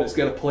alone is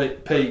going to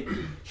pay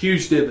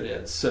huge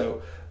dividends.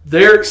 So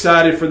they're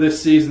excited for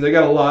this season. They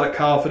got a lot of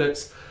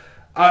confidence.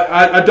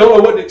 I don't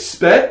know what to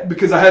expect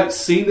because I haven't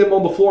seen them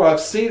on the floor.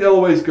 I've seen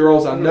LOA's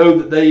girls. I know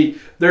that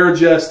they're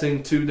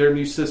adjusting to their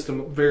new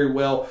system very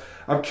well.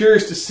 I'm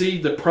curious to see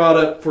the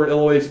product for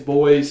LOA's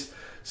boys.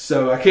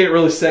 So I can't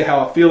really say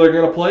how I feel they're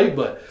going to play,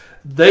 but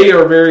they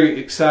are very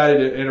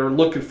excited and are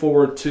looking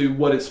forward to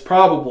what is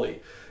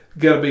probably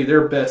going to be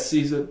their best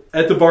season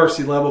at the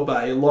varsity level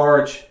by a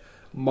large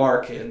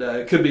mark, and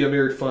it could be a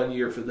very fun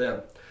year for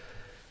them.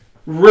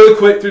 Really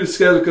quick through the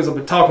schedule because I've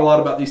been talking a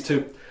lot about these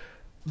two.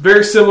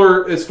 Very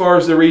similar as far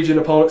as the region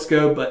opponents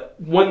go, but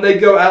when they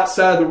go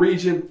outside the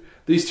region,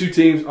 these two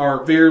teams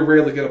are very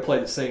rarely going to play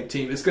the same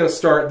team. It's going to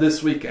start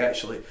this week,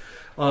 actually.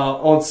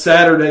 On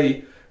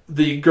Saturday,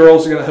 the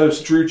girls are going to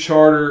host Drew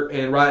Charter,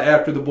 and right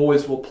after the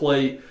boys will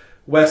play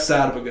west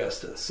side of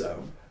Augusta.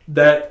 So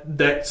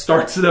that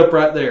starts it up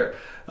right there.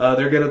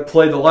 They're going to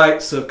play the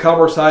likes of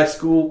Commerce High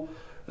School.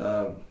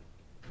 The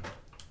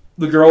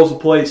girls will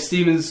play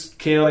Stevens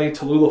County,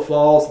 Tallulah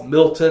Falls,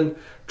 Milton,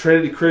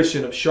 Trinity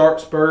Christian of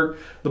Sharpsburg.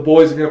 The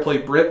boys are going to play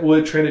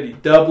Brentwood, Trinity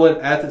Dublin,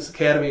 Athens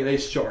Academy, and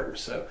Ace Charter.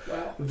 So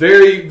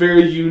very,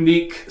 very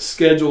unique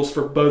schedules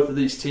for both of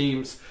these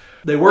teams.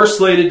 They were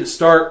slated to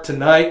start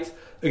tonight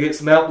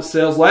against Mount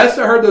DeSales. Last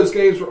I heard, those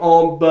games were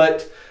on,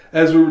 but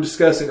as we were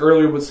discussing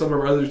earlier with some of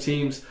our other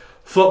teams,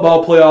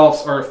 football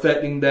playoffs are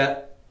affecting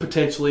that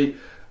potentially.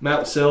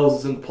 Mount DeSales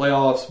is in the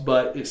playoffs,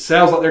 but it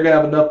sounds like they're going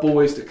to have enough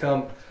boys to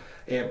come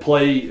and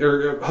play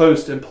or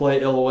host and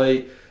play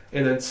LOA.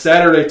 And then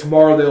Saturday,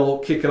 tomorrow, they'll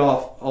kick it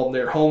off on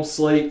their home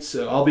slate.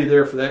 So I'll be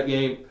there for that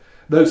game,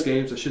 those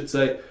games, I should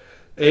say.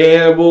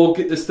 and we'll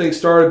get this thing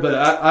started. But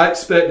I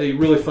expect a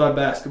really fun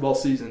basketball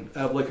season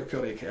out of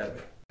Oconee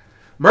Academy.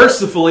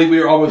 Mercifully, we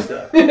are almost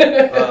done.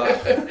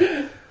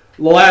 The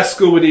last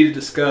school we need to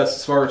discuss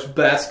as far as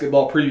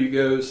basketball preview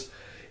goes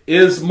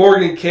is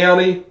Morgan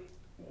County,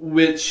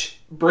 which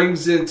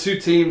brings in two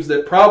teams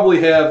that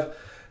probably have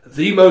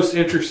the most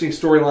interesting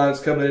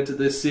storylines coming into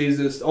this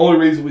season. It's the only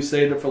reason we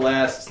saved them for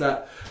last. It's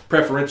not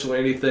preferential or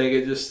anything.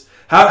 It just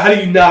how do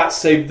you not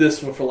save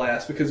this one for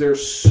last? Because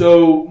there's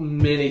so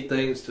many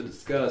things to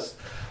discuss.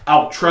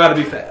 I'll try to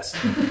be fast.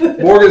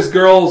 Morgan's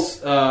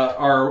girls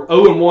are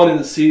 0-1 in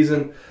the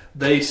season.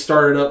 They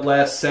started up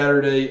last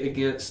Saturday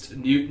against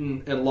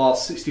Newton and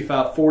lost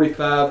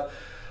 65-45.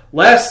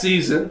 Last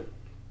season,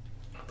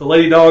 the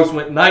Lady Dogs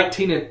went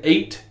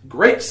 19-8.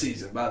 Great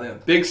season by them.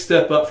 Big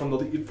step up from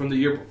the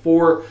year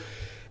before.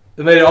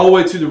 They made it all the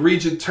way to the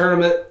region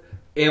tournament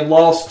and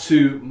lost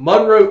to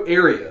Monroe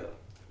area,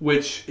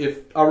 which, if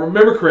I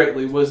remember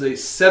correctly, was a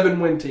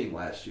 7-win team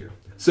last year.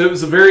 So it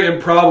was a very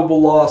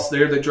improbable loss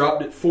there. They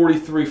dropped it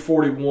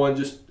 43-41,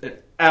 just an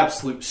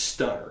absolute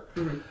stunner.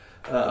 Mm-hmm.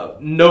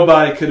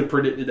 Nobody could have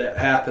predicted that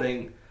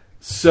happening.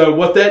 So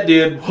what that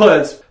did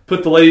was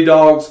put the Lady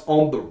Dogs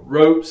on the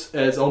ropes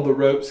as on the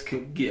ropes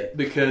can get,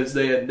 because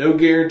they had no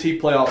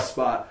guaranteed playoff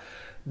spot.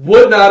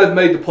 Would not have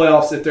made the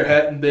playoffs if there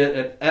hadn't been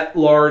an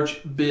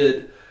at-large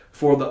bid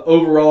for the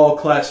overall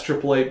Class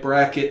AAA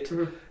bracket.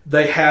 Mm-hmm.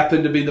 They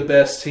happened to be the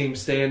best team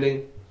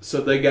standing, so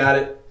they got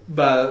it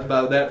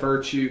by that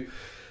virtue.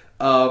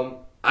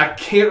 I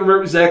can't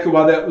remember exactly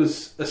why that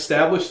was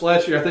established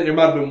last year. I think there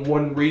might have been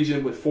one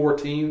region with 4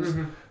 teams,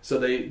 mm-hmm. so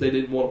they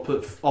didn't want to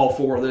put all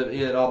 4 of them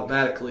in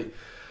automatically.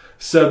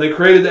 So they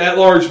created the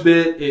at-large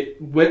bid.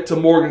 It went to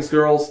Morgan's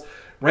girls.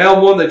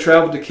 Round 1, they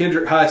traveled to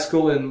Kendrick High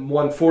School and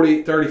won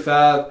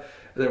 48-35. And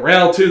then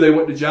round 2, they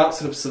went to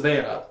Johnson of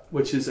Savannah,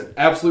 which is an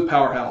absolute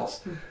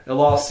powerhouse, and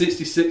lost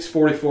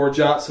 66-44.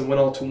 Johnson went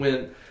on to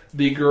win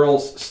the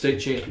girls' state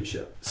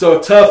championship. So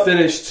a tough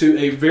finish to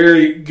a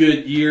very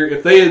good year.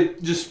 If they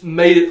had just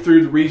made it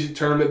through the region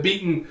tournament,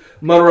 beaten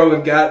Monroe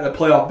and gotten a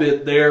playoff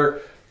bid there,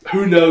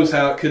 who knows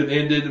how it could have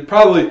ended. And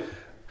probably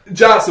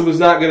Johnson was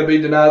not going to be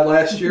denied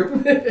last year,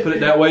 put it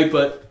that way,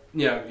 but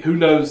who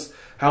knows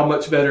how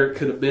much better it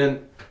could have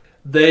been.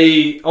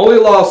 They only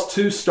lost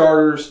 2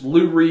 starters,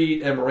 Lou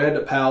Reed and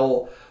Miranda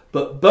Powell,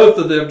 but both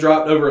of them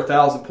dropped over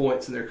 1,000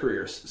 points in their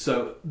careers.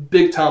 So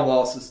big-time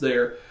losses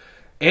there.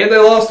 And they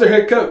lost their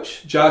head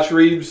coach. Josh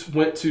Reeves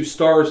went to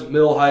Stars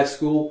Middle High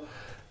School,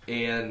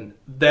 and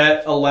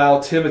that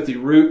allowed Timothy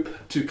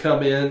Roop to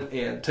come in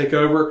and take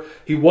over.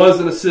 He was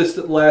an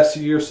assistant last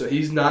year, so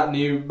he's not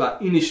new by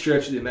any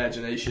stretch of the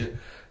imagination.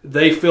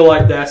 They feel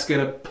like that's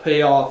going to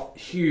pay off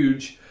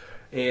huge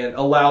and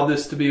allow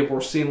this to be a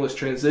more seamless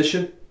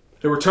transition.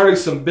 They're returning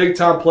some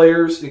big-time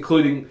players,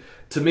 including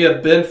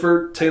Tamia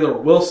Benford, Taylor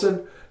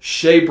Wilson,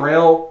 Shay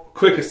Brown.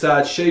 Quick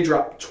aside, Shay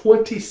dropped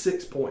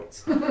 26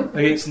 points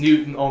against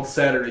Newton on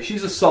Saturday.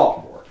 She's a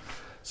sophomore.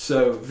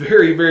 So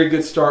very, very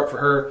good start for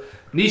her.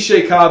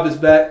 Nisha Cobb is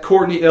back.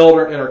 Courtney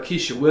Elder and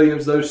Arkesha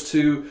Williams, those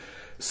two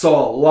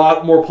saw a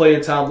lot more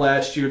playing time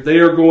last year. They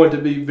are going to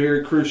be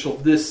very crucial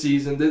this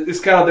season.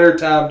 It's kind of their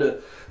time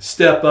to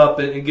step up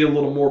and get a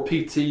little more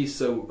PT.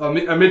 So I'm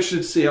interested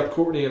to see how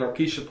Courtney and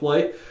Arkesha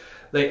play.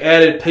 They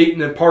added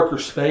Peyton and Parker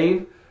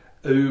Spain,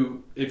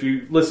 who, if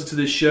you listen to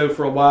this show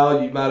for a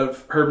while, you might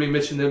have heard me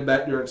mention them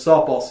back during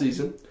softball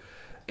season,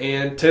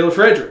 and Taylor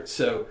Frederick.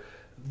 So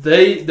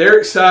they're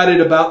excited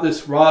about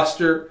this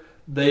roster.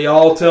 They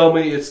all tell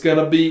me it's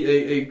going to be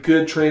a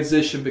good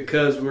transition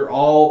because we're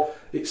all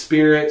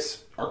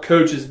experienced. Our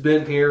coach has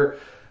been here.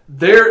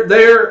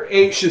 They're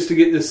anxious to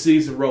get this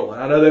season rolling.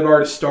 I know they've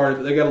already started,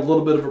 but they got a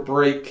little bit of a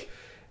break.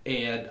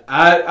 And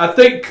I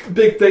think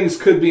big things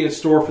could be in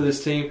store for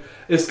this team.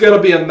 It's going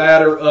to be a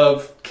matter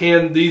of,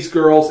 can these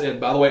girls, and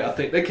by the way, I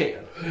think they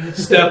can,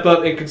 step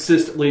up and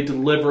consistently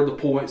deliver the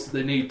points that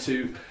they need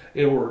to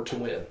in order to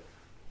win.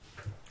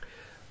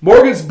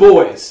 Morgan's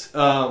boys,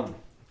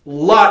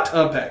 lot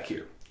to unpack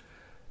here.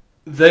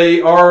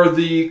 They are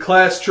the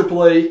Class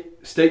AAA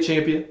state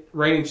champion,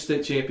 reigning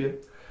state champion.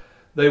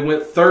 They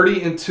went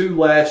 30-2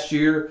 last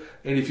year,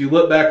 and if you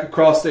look back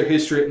across their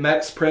history at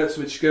Max Preps,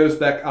 which goes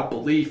back, I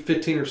believe,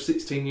 15 or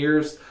 16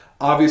 years,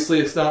 obviously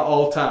it's not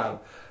all time,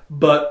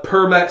 but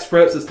per Max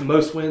Preps, it's the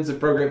most wins in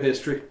program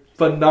history.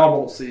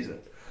 Phenomenal season.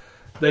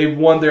 They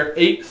won their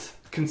 8th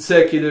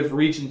consecutive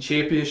region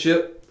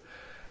championship,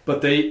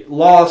 but they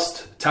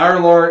lost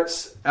Tyra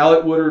Lawrence,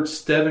 Alec Woodard,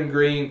 Steven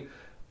Green,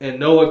 and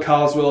Nolan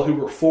Coswell, who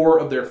were 4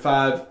 of their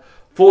 5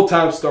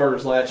 full-time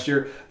starters last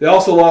year. They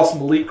also lost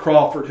Malik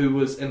Crawford, who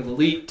was an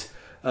elite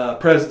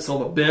presence on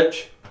the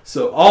bench.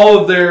 So all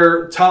of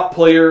their top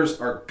players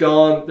are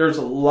gone. There's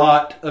a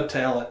lot of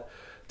talent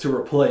to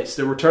replace.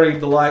 They're returning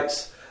the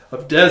likes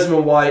of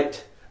Desmond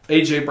White,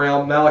 A.J.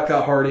 Brown, Malachi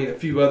Hardy, and a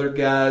few other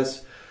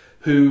guys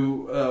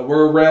who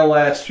were around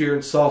last year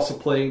and saw some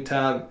playing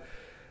time.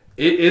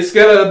 It's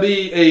going to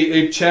be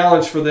a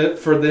challenge for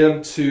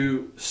them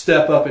to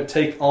step up and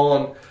take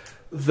on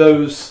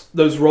those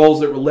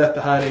roles that were left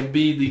behind and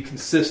be the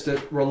consistent,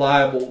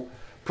 reliable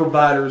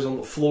providers on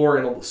the floor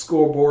and on the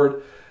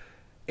scoreboard.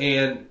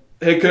 And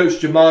head coach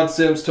Jamon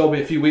Sims told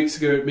me a few weeks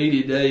ago at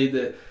Media Day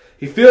that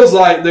he feels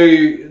like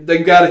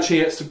they got a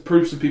chance to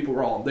prove some people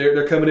wrong.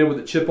 They're coming in with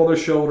a chip on their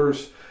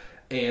shoulders,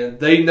 and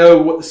they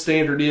know what the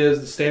standard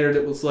is, the standard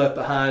that was left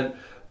behind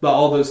by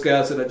all those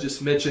guys that I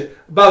just mentioned.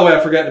 By the way,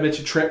 I forgot to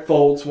mention Trent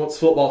Folds. Once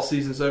football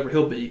season's over,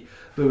 he'll be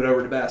moving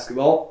over to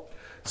basketball.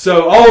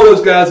 So all of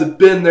those guys have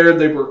been there.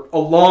 They were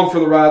along for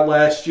the ride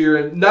last year,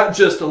 and not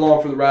just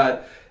along for the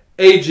ride.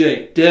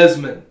 AJ,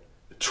 Desmond,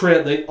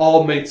 Trent, they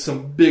all made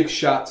some big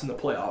shots in the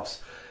playoffs.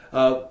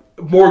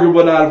 Morgan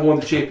would not have won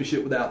the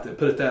championship without them,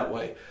 put it that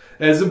way.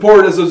 And as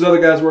important as those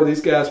other guys were,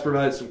 these guys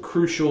provided some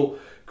crucial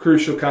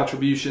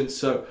contributions.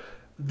 So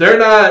they're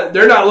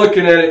not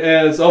looking at it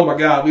as, oh my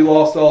God, we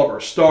lost all of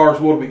our stars.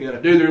 What are we going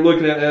to do? They're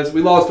looking at it as,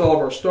 we lost all of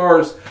our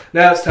stars.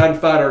 Now it's time to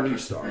find our new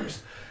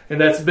stars. And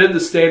that's been the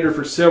standard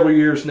for several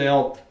years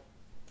now.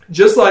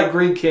 Just like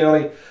Greene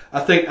County,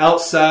 I think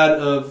outside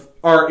of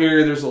our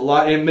area, there's a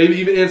lot, and maybe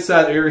even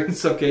inside the area in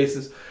some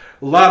cases,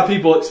 a lot of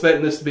people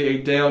expecting this to be a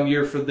down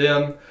year for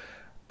them.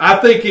 I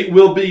think it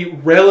will be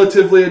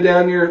relatively a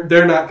down year.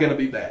 They're not going to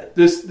be bad.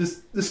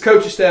 This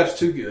coaching staff's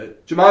too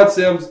good. Jamon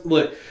Sims,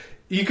 look,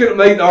 you could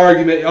make the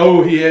argument,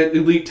 oh, he had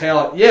elite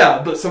talent.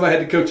 Yeah, but somebody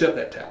had to coach up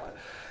that talent.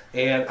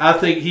 And I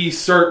think he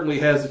certainly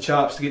has the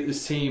chops to get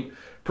this team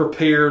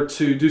prepared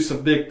to do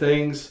some big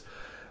things.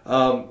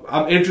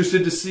 I'm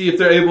interested to see if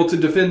they're able to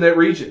defend that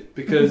region,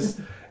 because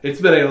it's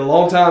been a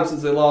long time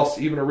since they lost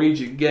even a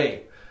region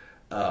game.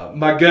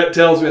 My gut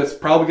tells me that's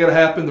probably going to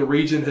happen. The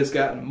region has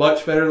gotten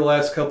much better the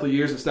last couple of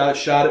years. It's not a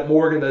shot at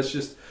Morgan. That's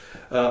just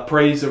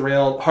praise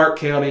around Hart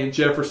County and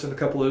Jefferson, a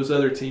couple of those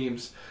other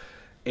teams.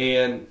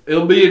 And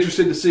it'll be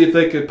interesting to see if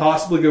they could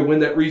possibly go win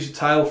that region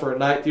title for a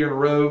 9th year in a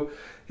row.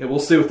 And we'll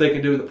see what they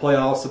can do in the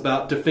playoffs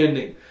about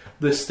defending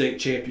this state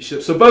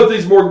championship. So both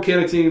these Morgan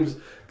County teams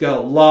got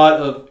a lot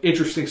of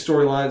interesting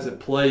storylines at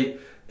play,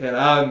 and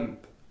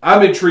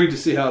I'm intrigued to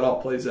see how it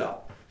all plays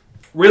out.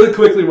 Really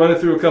quickly running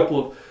through a couple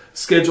of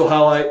schedule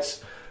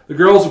highlights. The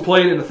girls are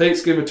playing in the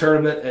Thanksgiving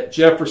tournament at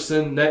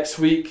Jefferson next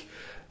week.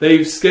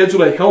 They've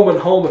scheduled a home and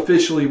home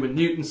officially with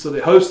Newton, so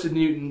they hosted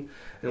Newton,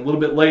 and a little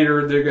bit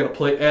later they're going to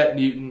play at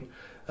Newton.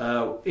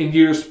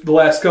 The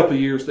last couple of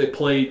years, they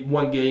played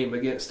one game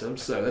against them,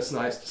 so that's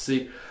nice to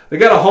see. They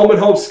got a home and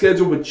home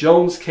schedule with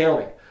Jones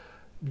County.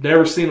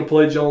 Never seen them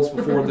play Jones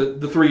before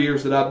the 3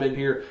 years that I've been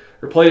here.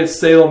 They're playing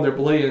Salem. They're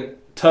playing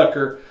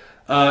Tucker.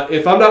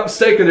 If I'm not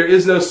mistaken, there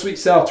is no Sweet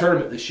South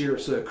tournament this year.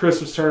 So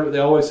Christmas tournament they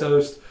always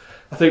host,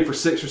 I think, for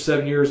 6 or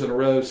 7 years in a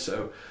row.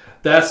 So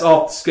that's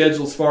off the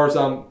schedule as far as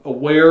I'm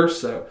aware.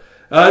 So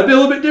it'd be a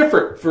little bit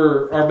different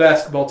for our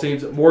basketball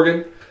teams at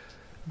Morgan.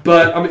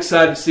 But I'm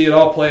excited to see it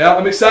all play out.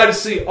 I'm excited to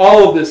see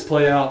all of this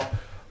play out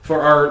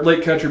for our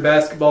Lake Country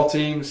basketball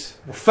teams.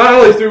 We're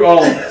finally through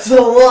all of this. It's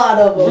a lot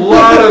of them.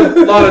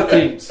 A lot of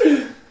teams.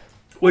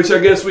 Which I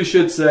guess we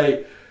should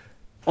say,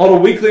 on a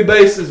weekly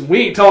basis,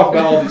 we ain't talking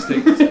about all these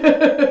teams.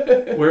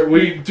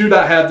 We do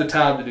not have the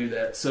time to do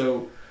that.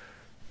 So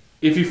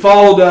if you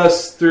followed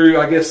us through,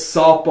 I guess,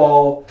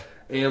 softball,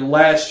 and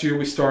last year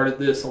we started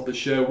this on the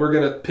show, we're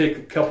going to pick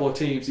a couple of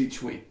teams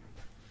each week.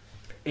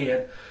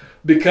 And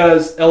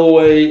because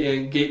LOA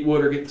and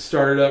Gatewood are getting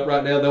started up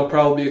right now, there'll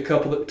probably be a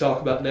couple that we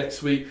talk about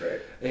next week.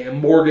 Right.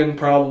 And Morgan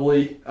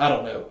probably, I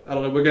don't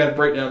know. We've got to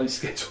break down these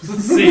schedules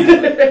and see.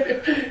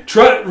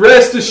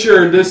 Rest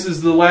assured, this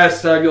is the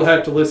last time you'll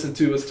have to listen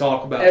to us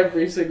talk about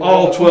every single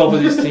all 12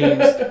 of these teams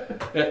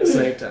at the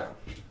same time.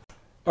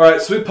 All right,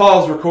 so we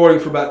paused recording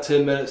for about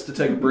 10 minutes to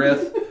take a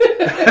breath.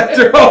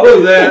 After all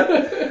of that,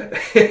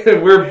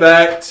 and we're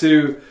back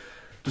to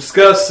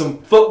discuss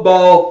some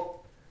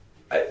football.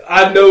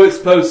 I know it's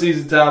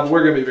postseason time, but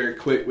we're going to be very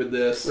quick with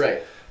this.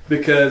 Right.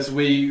 Because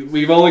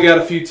we've only got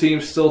a few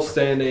teams still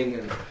standing,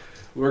 and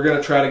we're going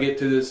to try to get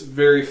to this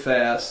very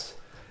fast.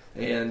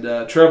 And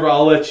Trevor,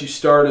 I'll let you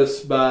start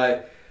us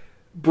by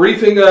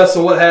briefing us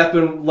on what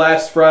happened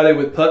last Friday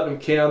with Putnam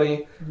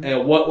County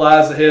and what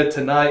lies ahead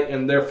tonight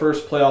in their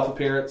first playoff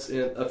appearance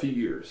in a few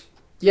years.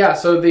 Yeah,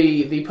 so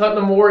the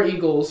Putnam War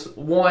Eagles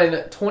won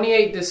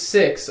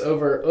 28-6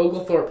 over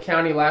Oglethorpe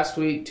County last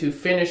week to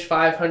finish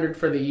 500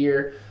 for the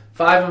year,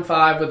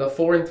 5-5 with a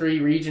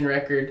 4-3 region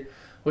record,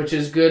 which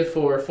is good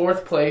for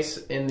 4th place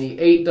in the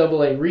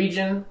 8AA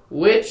region,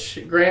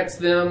 which grants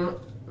them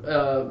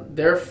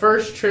their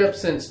first trip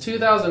since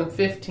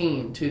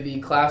 2015 to the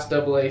Class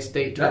AA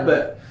state tournament.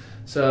 Not bad.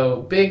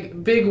 So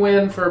big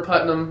win for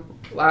Putnam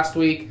last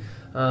week.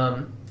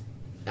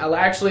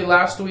 Actually,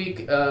 last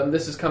week,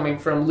 this is coming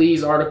from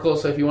Lee's article,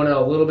 so if you want to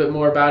know a little bit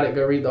more about it,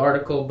 go read the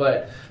article.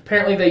 But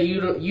apparently they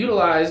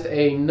utilized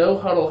a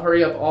no-huddle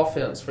hurry-up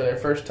offense for their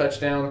first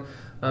touchdown.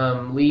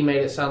 Lee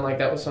made it sound like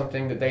that was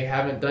something that they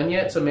haven't done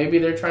yet, so maybe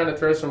they're trying to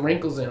throw some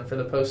wrinkles in for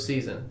the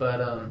postseason.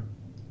 But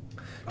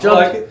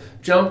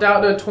jumped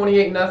out to a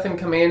 28-0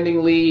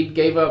 commanding lead,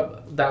 gave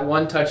up that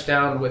one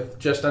touchdown with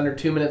just under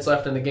 2 minutes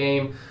left in the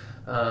game.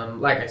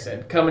 Like I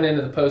said, coming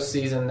into the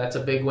postseason, that's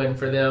a big win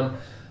for them.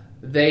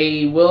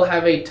 They will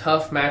have a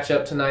tough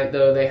matchup tonight,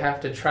 though. They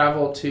have to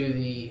travel to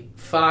the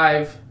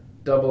 5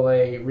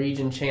 AA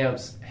region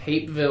champs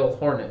Hapeville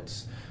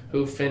Hornets,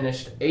 who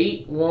finished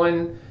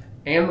 8-1-1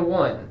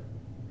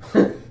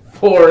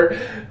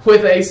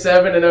 with a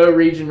 7-0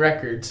 region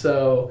record.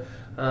 So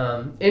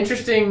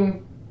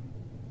interesting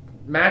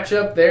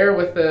matchup there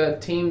with a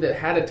team that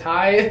had a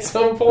tie at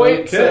some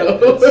point. Okay,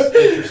 so. that's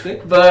interesting.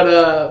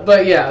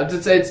 But yeah,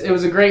 it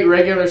was a great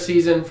regular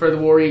season for the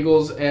War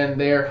Eagles, and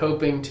they're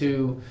hoping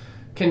to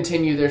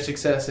continue their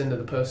success into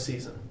the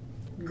postseason.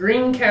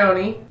 Greene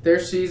County, their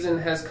season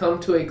has come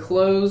to a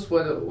close.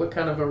 What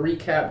kind of a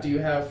recap do you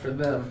have for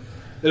them?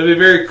 It'll be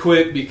very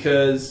quick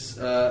because,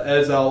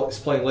 as I'll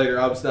explain later,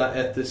 I was not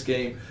at this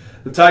game.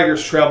 The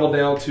Tigers traveled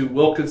down to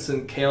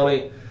Wilkinson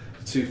County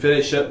to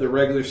finish up the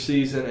regular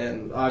season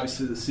and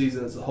obviously the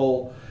season as a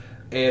whole,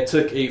 and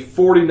took a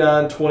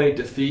 49-20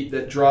 defeat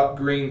that dropped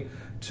Greene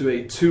to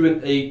a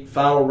 2-8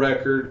 final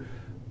record.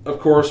 Of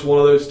course, one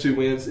of those two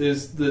wins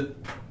is the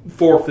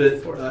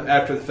forfeit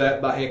after the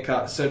fact by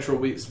Hancock Central.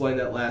 We explained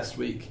that last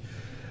week.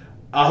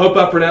 I hope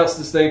I pronounced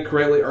this name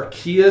correctly.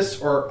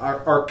 Arceus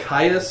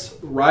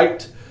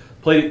Wright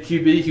played at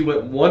QB. He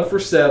went 1 for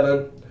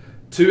 7,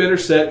 2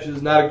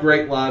 interceptions, not a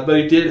great line, but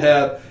he did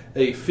have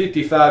a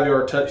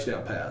 55-yard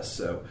touchdown pass.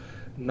 So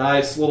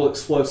nice little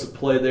explosive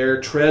play there.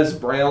 Trez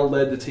Brown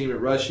led the team in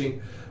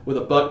rushing with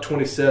a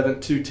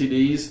 $127, 2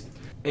 TDs.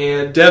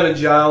 And Devin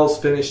Giles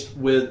finished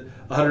with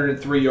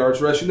 103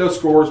 yards rushing. No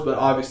scores, but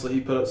obviously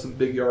he put up some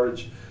big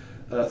yardage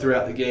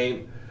throughout the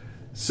game.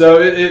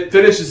 So it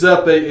finishes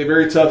up a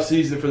very tough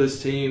season for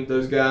this team.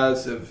 Those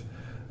guys have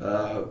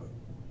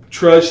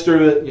trudged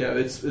through it. You know,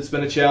 it's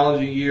been a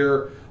challenging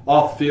year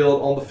off the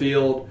field, on the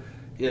field.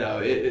 You know,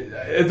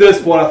 at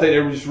this point, I think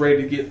everyone's just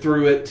ready to get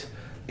through it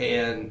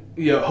and,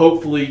 you know,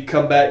 hopefully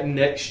come back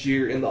next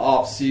year in the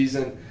off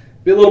season,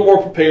 be a little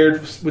more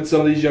prepared with some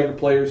of these younger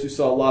players who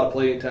saw a lot of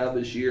playing time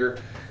this year.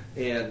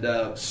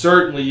 And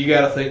certainly you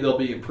got to think they'll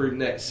be improved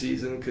next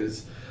season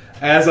because,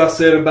 as I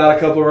said about a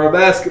couple of our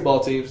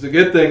basketball teams, the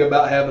good thing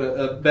about having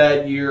a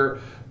bad year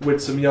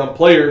with some young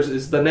players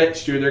is the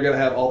next year they're going to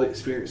have all the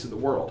experience in the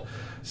world.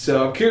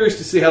 So I'm curious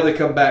to see how they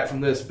come back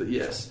from this. But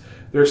yes,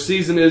 their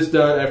season is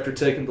done after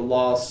taking the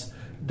loss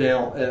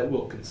down at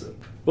Wilkinson.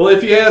 Well,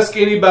 if you ask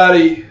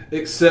anybody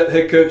except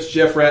head coach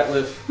Jeff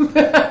Ratliff,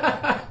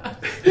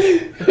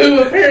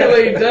 who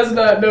apparently does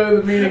not know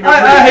the meaning of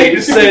I hate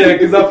to say that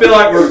because I feel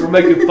like we're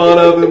making fun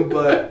of him,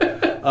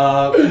 but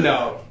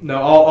no,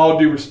 all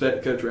due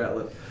respect to Coach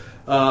Ratliff.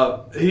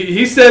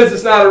 He says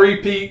it's not a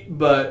repeat,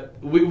 but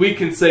we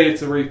can say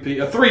it's a repeat.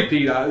 A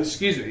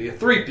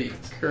three-peat.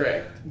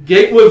 Correct.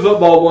 Gatewood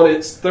football won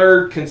its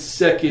 3rd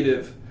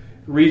consecutive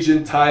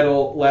region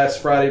title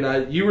last Friday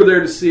night. You were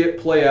there to see it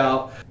play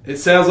out. It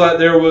sounds like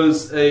there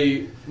was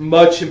a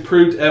much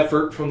improved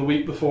effort from the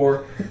week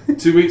before.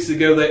 2 weeks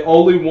ago, they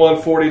only won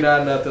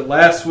 49-0.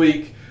 Last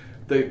week,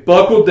 they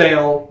buckled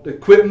down. They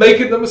quit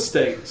making the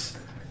mistakes.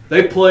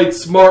 They played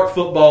smart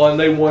football, and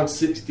they won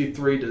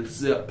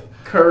 63-0.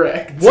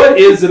 Correct. What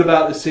is it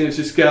about this team that's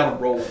just got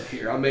them rolling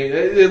here? I mean,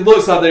 it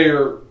looks like they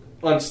are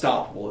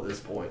unstoppable at this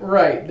point.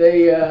 Right.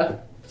 They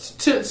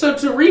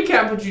to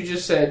recap what you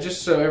just said,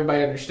 just so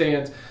everybody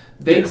understands,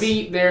 they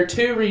beat their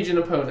 2 region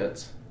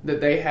opponents that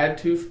they had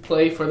to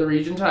play for the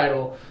region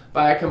title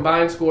by a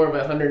combined score of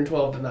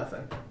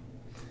 112-0,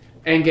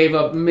 and gave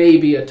up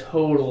maybe a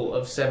total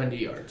of 70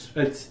 yards.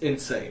 It's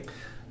insane.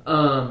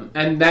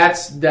 And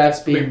that's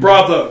being, I mean,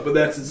 bravo, but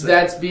that's insane.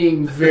 That's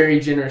being very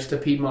generous to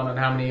Piedmont on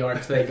how many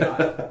yards they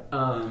got.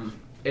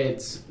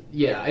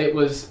 It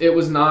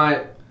was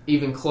not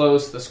even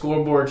close. The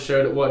scoreboard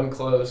showed it wasn't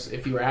close.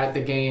 If you were at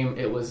the game,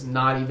 it was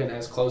not even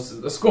as close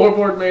as the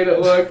scoreboard made it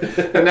look,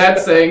 and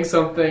that's saying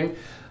something.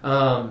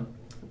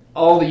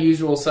 All the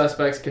usual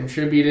suspects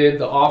contributed.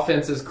 The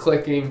offense is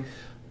clicking.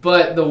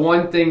 But the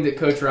one thing that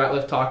Coach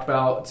Ratliff talked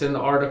about, it's in the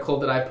article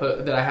that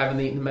I have in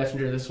the Eaton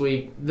Messenger this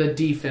week, the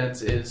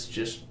defense is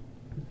just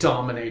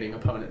dominating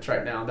opponents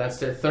right now. That's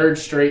their 3rd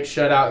straight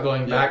shutout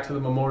going back to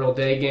the Memorial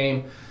Day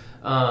game.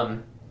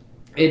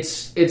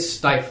 It's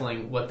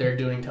stifling what they're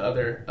doing to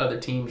other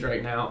teams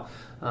right now.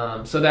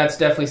 So that's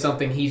definitely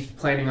something he's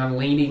planning on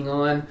leaning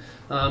on.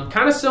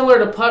 Kind of similar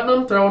to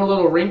Putnam, throwing a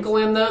little wrinkle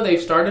in, though. They've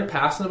started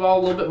passing the ball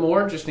a little bit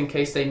more just in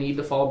case they need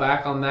to fall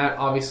back on that.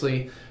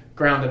 Obviously,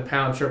 ground and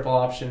pound triple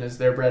option is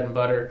their bread and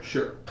butter.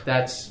 Sure.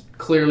 That's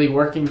clearly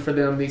working for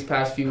them these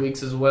past few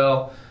weeks as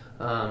well.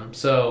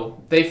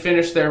 So they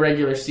finished their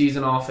regular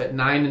season off at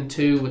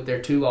 9-2 with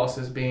their 2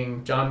 losses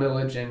being John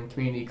Millage and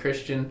Community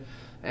Christian,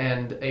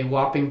 and a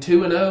whopping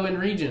 2-0 in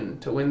region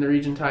to win the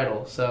region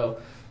title. So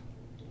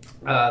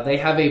they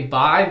have a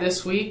bye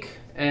this week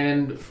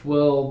and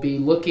will be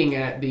looking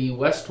at the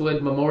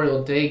Westwood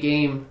Memorial Day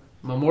game,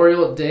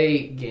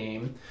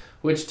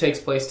 which takes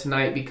place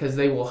tonight because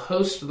they will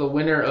host the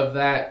winner of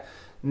that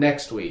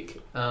next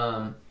week.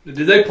 Did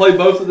they play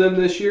both of them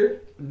this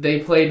year? They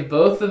played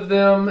both of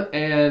them,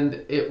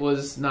 and it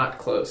was not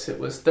close. It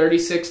was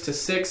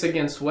 36-6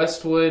 against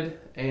Westwood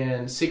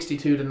and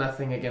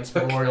 62-0 against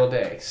Memorial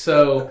Day.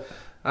 So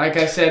Like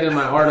I said in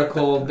my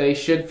article, they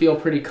should feel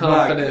pretty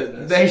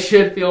confident. They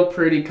should feel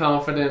pretty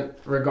confident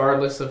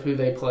regardless of who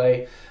they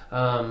play.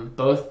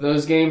 Both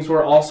those games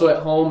were also at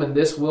home, and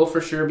this will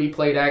for sure be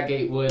played at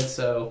Gatewood.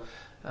 So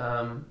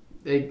I'm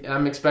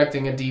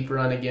expecting a deep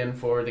run again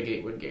for the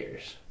Gatewood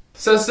Gators.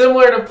 So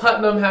similar to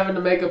Putnam having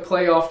to make a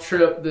playoff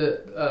trip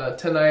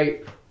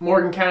tonight,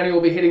 Morgan County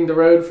will be hitting the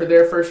road for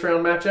their first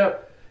round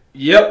matchup.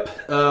 Yep.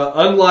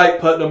 Unlike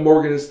Putnam,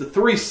 Morgan is the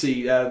 3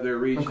 seed out of their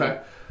region.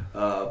 Okay.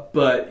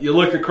 But you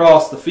look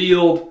across the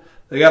field,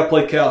 they got to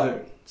play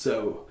Calhoun,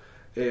 so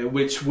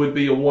which would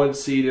be a 1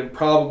 seed in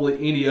probably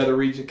any other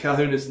region.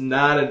 Calhoun is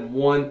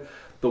 9-1.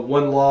 The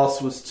one loss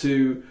was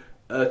to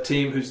a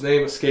team whose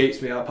name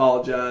escapes me. I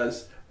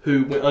apologize.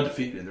 Who went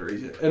undefeated in the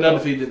region and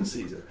undefeated in the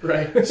season.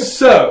 Right.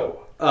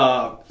 So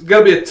it's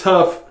going to be a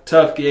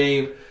tough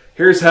game.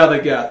 Here's how they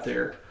got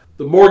there.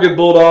 The Morgan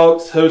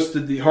Bulldogs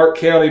hosted the Hart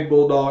County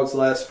Bulldogs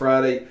last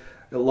Friday.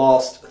 They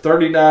lost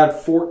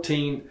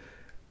 39-14.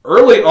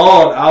 Early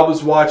on, I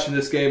was watching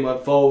this game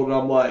unfold, and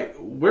I'm like,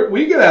 we're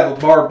going to have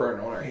a bar burn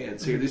on our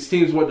hands here. These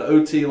teams went to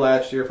OT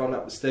last year, if I'm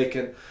not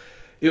mistaken.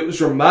 It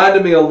was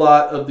reminding me a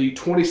lot of the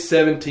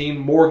 2017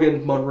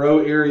 Morgan-Monroe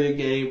area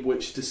game,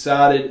 which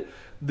decided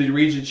the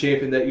region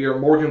champion that year.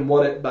 Morgan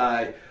won it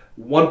by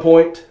 1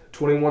 point,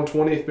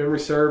 21-20, if memory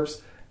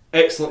serves.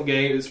 Excellent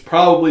game. It's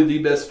probably the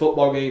best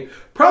football game,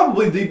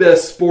 probably the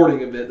best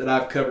sporting event that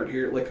I've covered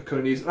here at Lake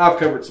Oconee. I've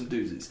covered some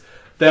doozies.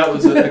 That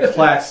was a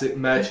classic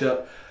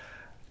matchup.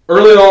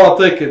 Early on, I'm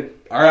thinking,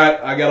 all right,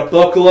 I got to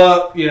buckle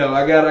up.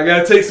 I got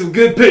to take some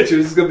good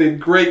pictures. It's going to be a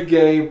great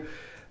game.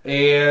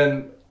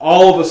 And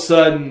all of a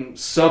sudden,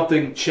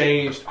 something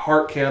changed.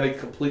 Hart County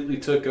completely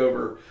took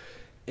over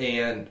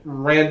and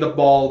ran the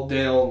ball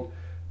down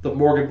the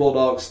Morgan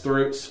Bulldogs'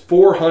 throats.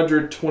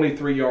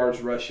 423 yards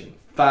rushing,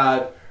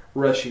 5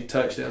 rushing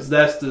touchdowns.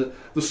 That's the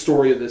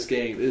story of this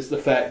game, is the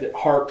fact that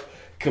Hart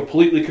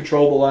completely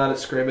controlled the line of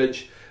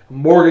scrimmage.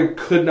 Morgan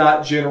could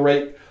not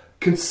generate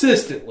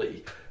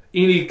consistently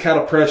any kind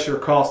of pressure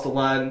across the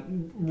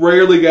line.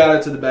 Rarely got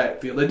into the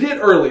backfield. They did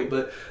early,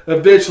 but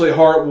eventually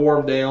Hart wore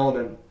them down,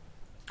 and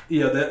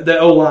that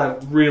O-line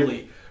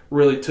really,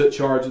 really took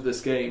charge of this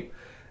game.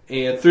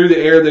 And through the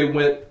air, they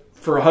went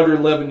for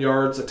 111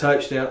 yards, a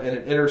touchdown, and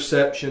an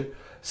interception.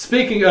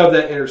 Speaking of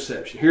that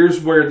interception, here's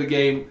where the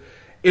game,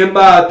 in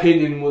my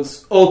opinion,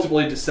 was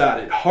ultimately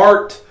decided.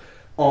 Hart,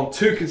 on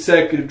 2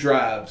 consecutive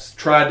drives,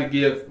 tried to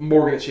give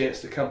Morgan a chance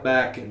to come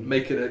back and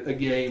make it a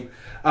game.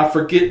 I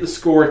forget the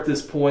score at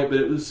this point, but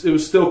it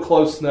was still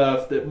close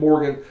enough that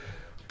Morgan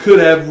could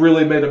have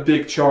really made a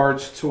big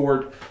charge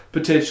toward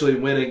potentially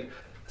winning.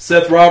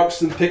 Seth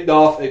Robertson picked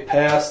off a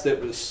pass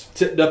that was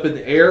tipped up in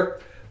the air.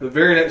 The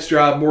very next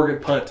drive, Morgan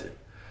punted.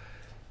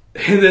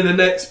 And then the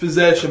next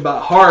possession by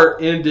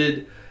Hart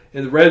ended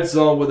in the red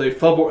zone with a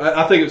fumble.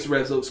 I think it was the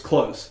red zone. It was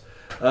close.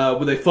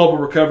 With a fumble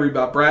recovery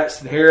by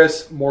Braxton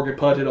Harris. Morgan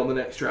punted on the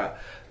next drive.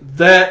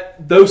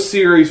 Those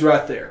series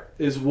right there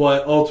is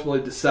what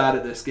ultimately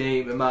decided this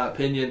game, in my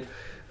opinion.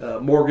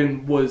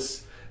 Morgan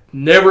was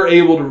never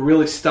able to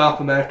really stop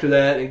them after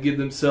that and give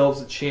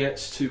themselves a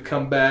chance to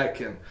come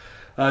back. And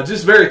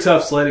just very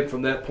tough sledding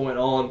from that point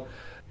on.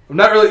 I'm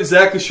not really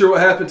exactly sure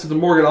what happened to the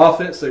Morgan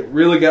offense. They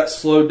really got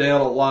slowed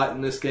down a lot in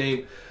this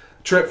game.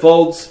 Trent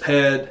Folds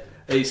had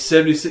a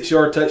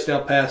 76-yard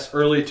touchdown pass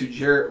early to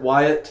Jarrett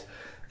Wyatt,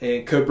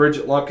 and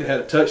Co-Bridget Lumpkin had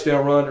a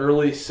touchdown run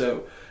early.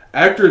 So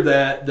after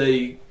that,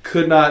 they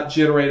could not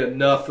generate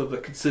enough of a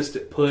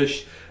consistent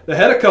push. They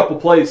had a couple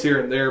plays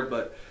here and there,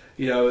 but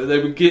they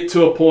would get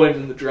to a point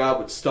and the drive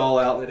would stall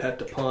out and they'd have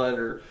to punt,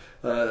 or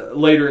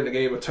later in the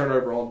game a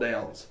turnover on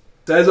downs.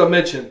 So as I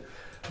mentioned,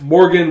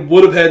 Morgan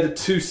would have had the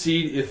 2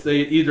 seed if they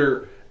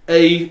either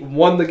A,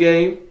 won the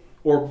game,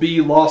 or B,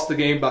 lost the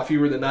game by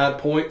fewer than 9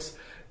 points.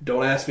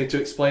 Don't ask me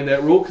to explain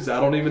that rule because I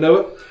don't even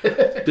know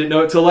it. Didn't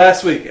know it till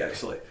last week,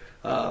 actually.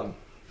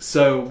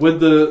 So with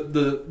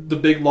the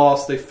big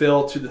loss, they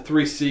fell to the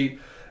 3 seed.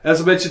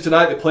 As I mentioned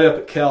tonight, they play up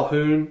at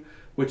Calhoun,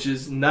 which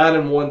is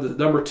 9-1, the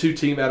number 2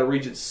 team out of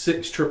Region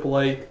 6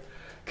 AAA.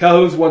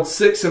 Calhoun's won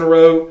 6 in a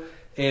row,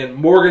 and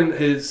Morgan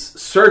is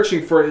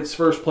searching for its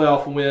first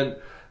playoff win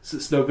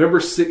since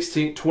November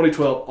 16,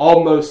 2012,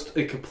 almost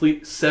a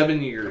complete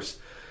 7 years,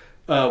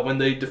 when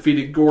they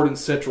defeated Gordon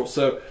Central.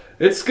 So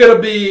it's going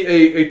to be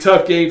a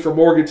tough game for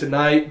Morgan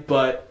tonight,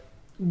 but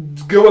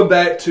going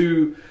back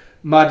to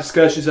my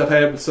discussions I've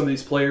had with some of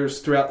these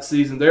players throughout the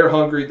season, they're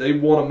hungry. They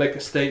want to make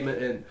a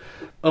statement, and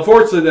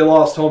unfortunately they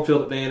lost home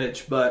field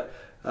advantage, but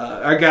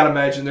I got to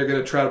imagine they're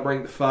going to try to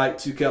bring the fight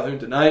to Calhoun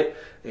tonight,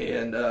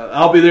 and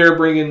I'll be there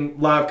bringing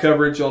live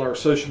coverage on our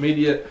social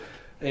media.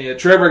 And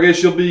Trevor, I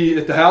guess you'll be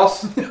at the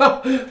house.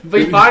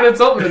 Be finding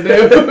something to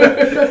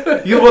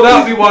do. You will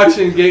not be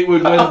watching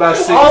Gatewood win by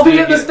 6. I'll be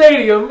at the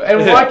stadium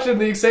and watching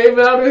the same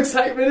amount of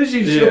excitement as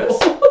usual.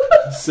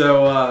 Yes.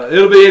 So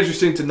it'll be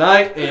interesting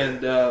tonight,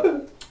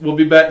 and we'll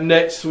be back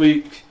next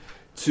week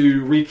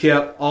to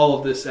recap all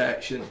of this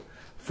action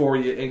for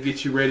you and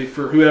get you ready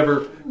for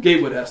whoever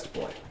Gatewood has to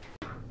play.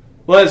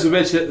 Well, as we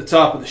mentioned at the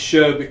top of the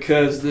show,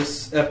 because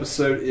this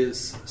episode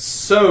is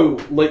so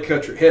Lake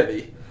Country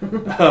heavy,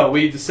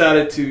 we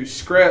decided to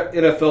scrap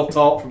NFL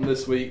talk from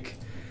this week,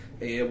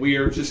 and we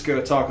are just going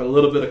to talk a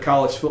little bit of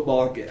college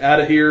football and get out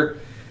of here.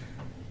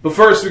 But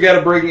first, we got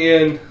to bring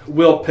in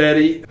Will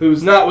Petty, who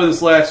was not with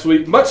us last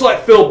week. Much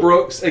like Phil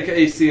Brooks,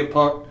 aka CM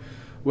Punk,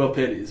 Will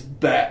Petty is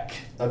back.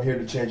 I'm here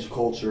to change the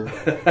culture.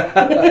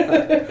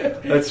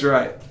 That's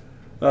right.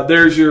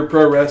 There's your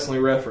pro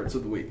wrestling reference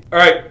of the week. All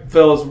right,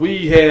 fellas,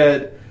 we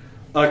had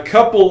a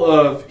couple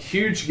of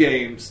huge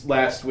games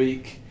last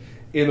week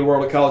in the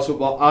world of college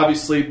football.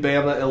 Obviously,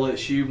 Bama,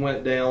 LSU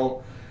went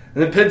down.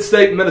 And then Penn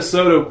State and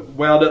Minnesota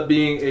wound up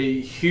being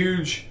a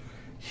huge,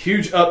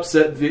 huge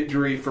upset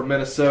victory for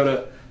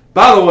Minnesota.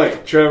 By the way,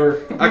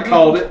 Trevor, I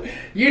called it.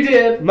 You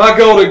did. My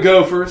Golden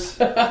Gophers.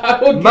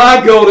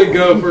 My Golden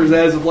Gophers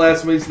as of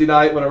last Wednesday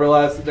night when I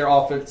realized that their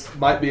offense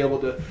might be able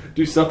to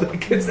do something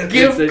against that.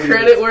 Give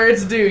credit where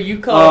it's due. You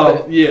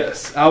called it.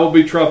 Yes, I will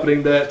be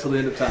trumpeting that till the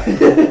end of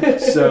time.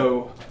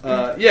 So,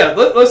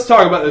 let's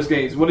talk about those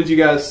games. What did you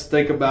guys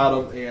think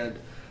about them?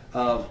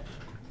 And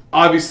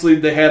obviously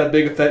they had a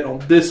big effect on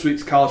this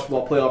week's college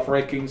football playoff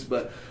rankings,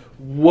 but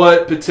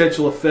what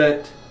potential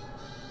effect...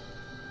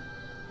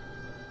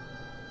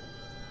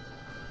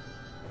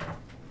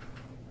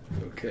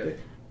 Okay.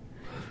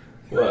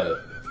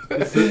 What?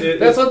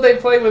 That's what they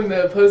play when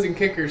the opposing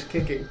kicker's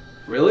kicking.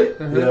 Really?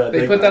 Uh-huh. Yeah,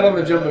 they put that on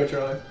the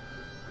Jumbotron.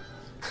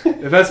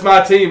 If that's my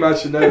team, I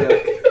should know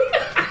that.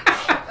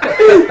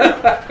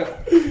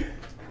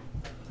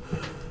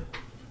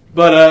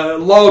 But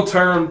long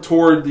term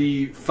toward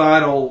the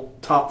final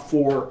top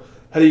four,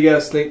 how do you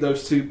guys think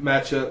those two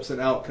matchups and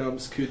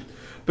outcomes could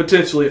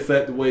potentially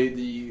affect the way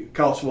the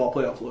college football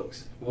playoff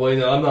looks? Well,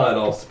 I'm not at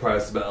all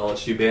surprised about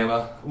LSU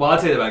Bama. Well, I'll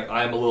tell you that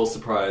I am a little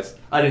surprised.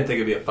 I didn't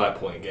think it'd be a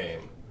 5-point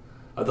game.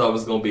 I thought it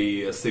was going to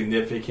be a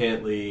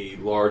significantly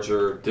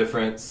larger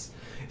difference,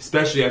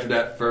 especially after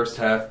that first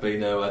half.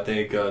 But, I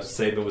think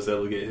Saban was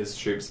able to get his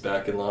troops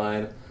back in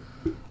line.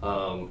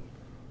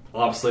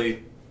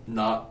 Obviously,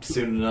 not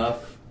soon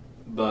enough.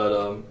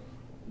 But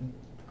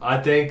I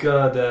think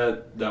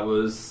that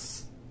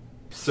was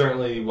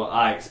certainly what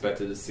I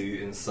expected to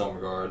see in some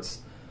regards.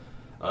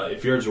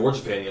 If you're a Georgia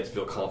fan, you have to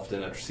feel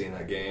confident after seeing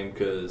that game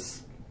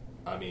because,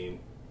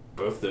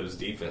 both those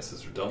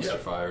defenses are dumpster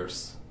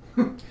fires.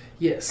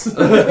 Yes.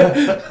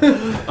 As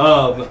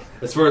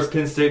far as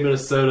Penn State,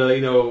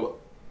 Minnesota,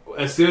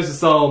 as soon as I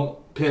saw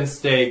Penn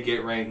State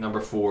get ranked number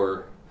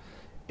 4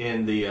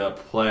 in the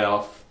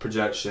playoff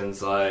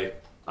projections, I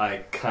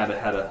kind of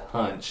had a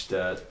hunch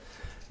that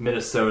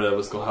Minnesota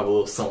was going to have a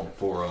little something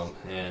for them.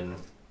 And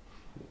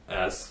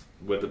as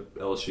with the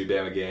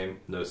LSU-Bama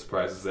game, no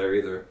surprises there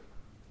either.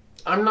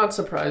 I'm not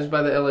surprised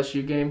by the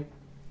LSU game.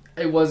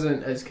 It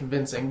wasn't as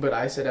convincing, but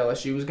I said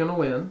LSU was going to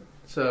win,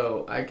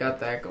 so I got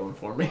that going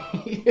for me.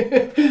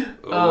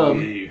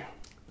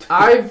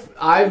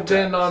 I've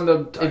been on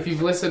the, if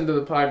you've listened to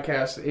the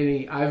podcast,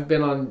 I've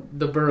been on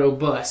the Burrow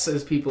bus,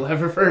 as people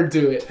have referred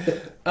to it,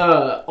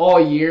 all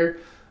year.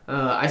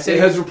 I said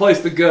it has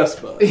replaced the Gus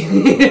bus.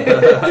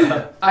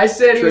 I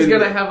said he was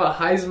going to have a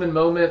Heisman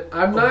moment.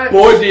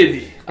 Boy, did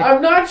he!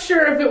 I'm not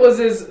sure if it was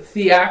as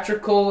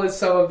theatrical as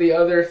some of the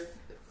other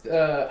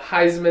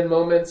Heisman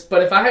moments,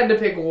 but if I had to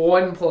pick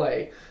one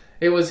play,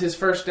 it was his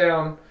first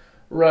down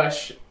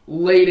rush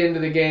late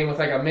into the game with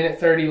like a minute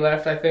 30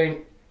 left, I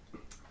think.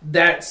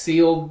 That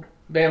sealed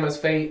Bama's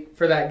fate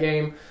for that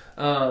game.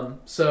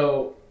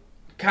 So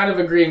kind of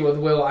agreeing with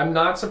Will. I'm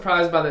not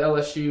surprised by the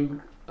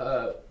LSU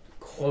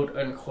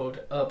quote-unquote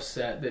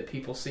upset that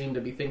people seem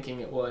to be thinking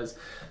it was.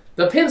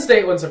 The Penn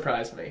State one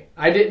surprised me.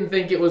 I didn't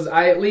think it was...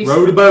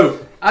 Rowed a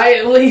boat. I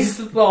at least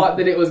thought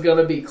that it was going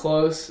to be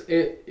close.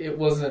 It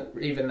wasn't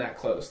even that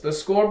close. The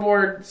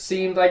scoreboard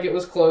seemed like it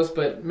was close,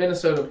 but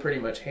Minnesota pretty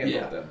much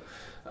handled them.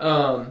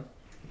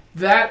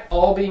 That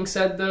all being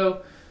said,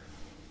 though,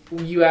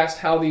 you asked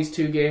how these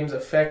two games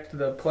affect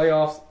the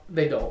playoffs.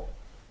 They don't.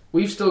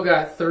 We've still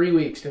got 3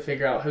 weeks to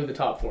figure out who the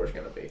top 4 is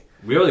going to be.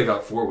 We only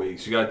got 4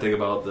 weeks. You got to think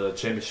about the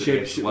championship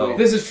games as well.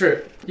 This is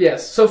true.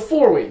 Yes. So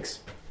 4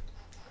 weeks.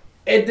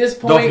 At this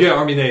point, don't forget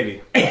Army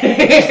Navy. at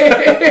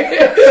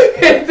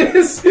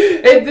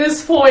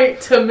this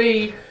point, to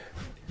me,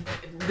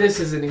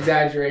 this is an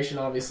exaggeration,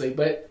 obviously,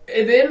 but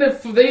at the end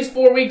of these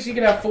 4 weeks, you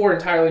can have 4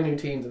 entirely new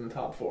teams in the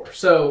top 4.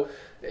 So,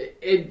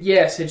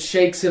 it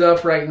shakes it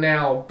up right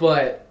now,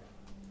 but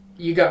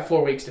you got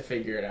 4 weeks to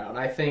figure it out.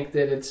 I think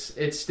that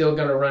it's still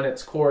going to run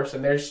its course,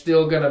 and there's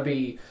still going to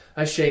be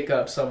a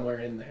shake-up somewhere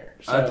in there.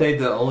 So. I think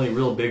the only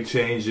real big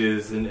change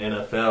is in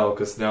NFL,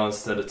 because now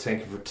instead of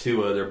tanking for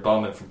Tua, they're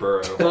bombing for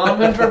Burrow.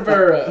 Bombing for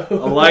Burrow. I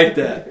like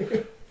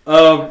that.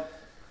 I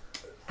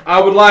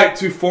would like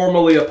to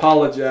formally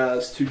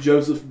apologize to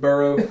Joseph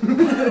Burrow.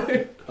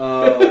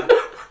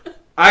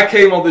 I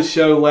came on this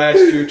show last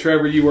year.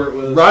 Trevor, you weren't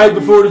with us. Right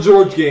before the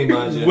George game,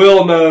 mind you.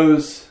 Will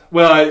knows.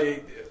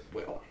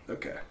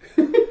 Okay.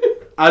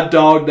 I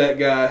dogged that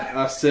guy.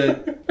 I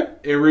said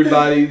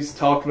everybody's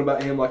talking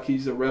about him like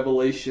he's a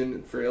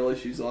revelation for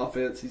LSU's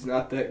offense. He's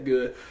not that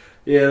good.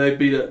 Yeah, they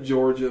beat up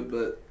Georgia,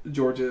 but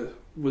Georgia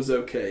was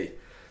okay.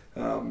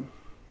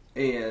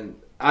 And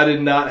I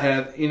did not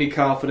have any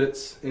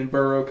confidence in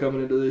Burrow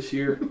coming into this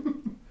year.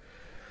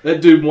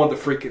 That dude won the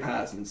freaking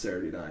Heisman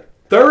Saturday night.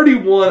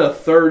 31 of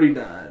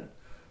 39,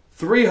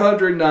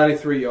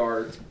 393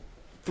 yards,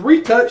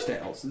 3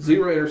 touchdowns,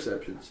 0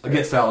 interceptions.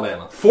 Against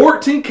Alabama.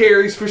 14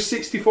 carries for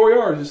 64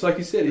 yards, just like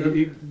you said.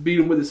 He beat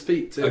him with his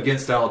feet, too.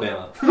 Against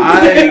Alabama.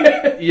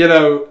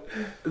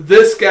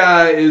 This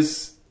guy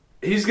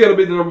he's going to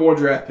be the number 1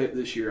 draft pick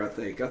this year, I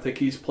think. I think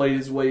he's played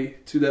his way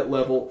to that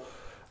level.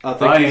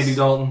 Andy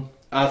Dalton.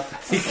 I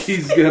think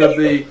he's going to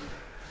be...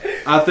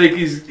 I think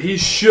he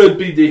should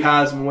be the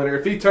Heisman winner.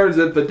 If he turns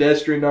in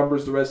pedestrian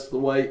numbers the rest of the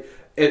way,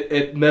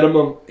 at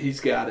minimum, he's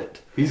got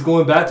it. He's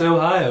going back to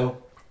Ohio.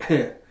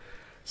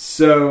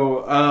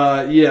 So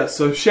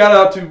shout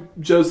out to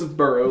Joseph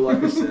Burrow,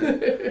 like I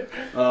said.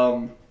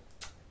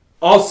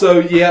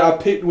 I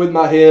picked with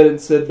my head and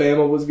said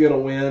Bama was going to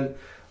win.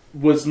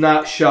 Was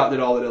not shocked at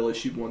all that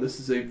LSU won. This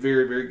is a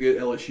very, very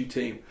good LSU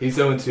team. He's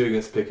 0-2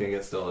 against picking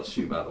against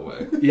LSU, by the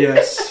way.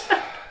 Yes.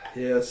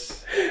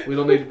 Yes. We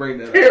don't need to bring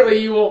that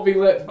Apparently you won't be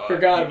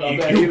forgot about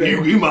that either.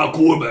 You my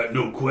quarterback,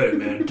 no question,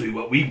 man. Too,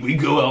 but we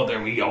go out there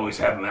and we always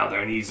have him out there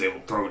and he's able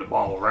to throw the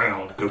ball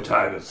around. Go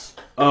Tigers.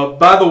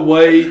 By the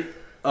way,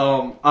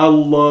 I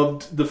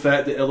loved the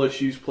fact that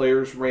LSU's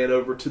players ran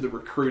over to the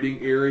recruiting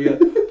area.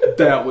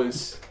 That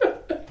was,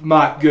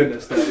 my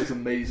goodness, that was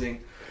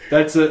amazing.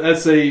 That's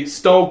a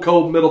stone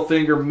cold middle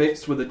finger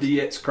mixed with a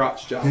DX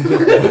crotch job.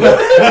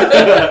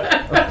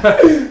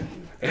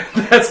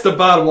 That's the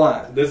bottom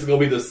line. This is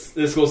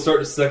gonna start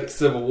the second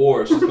Civil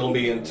War. It's just gonna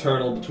be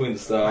internal between the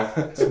South.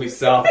 It's gonna be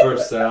South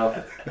versus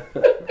South.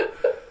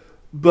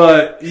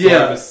 But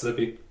yeah,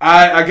 Mississippi.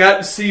 I got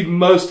to see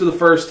most of the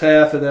first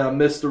half, and then I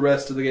missed the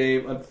rest of the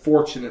game.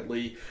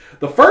 Unfortunately,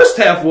 the first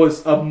half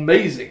was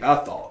amazing. I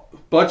thought a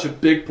bunch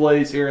of big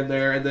plays here and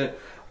there, and then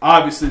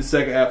obviously the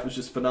second half was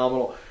just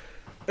phenomenal.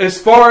 As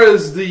far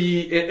as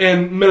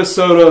and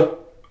Minnesota,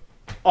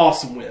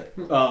 awesome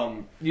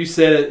win. You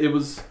said it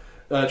was.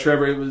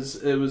 Trevor, it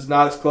was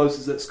not as close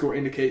as that score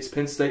indicates.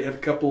 Penn State had a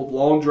couple of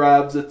long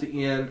drives at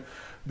the end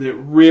that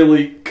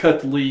really cut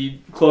the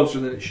lead closer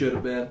than it should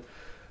have been.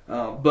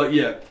 But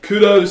yeah,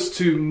 kudos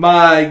to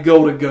my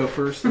Golden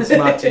Gophers. That's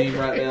my team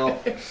right now.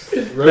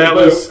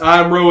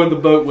 I'm rowing the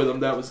boat with them.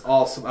 That was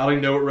awesome. I don't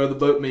even know what row the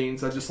boat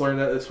means. I just learned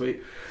that this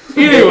week.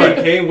 Anyway,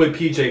 I came with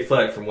PJ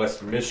Fleck from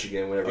Western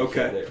Michigan whenever he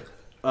came there.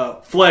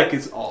 Fleck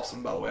is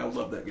awesome, by the way. I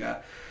love that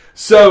guy.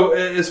 So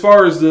as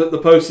far as the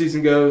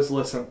postseason goes,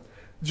 listen.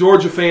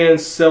 Georgia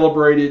fans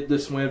celebrated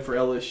this win for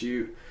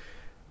LSU.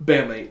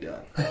 Bama ain't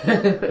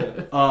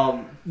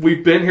done.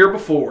 We've been here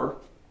before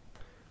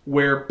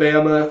where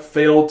Bama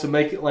failed to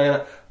make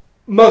Atlanta.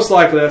 Most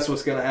likely that's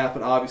what's going to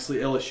happen. Obviously,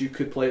 LSU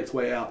could play its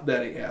way out.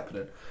 That ain't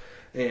happening.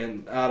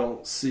 And I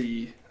don't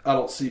see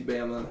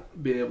Bama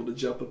being able to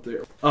jump up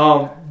there.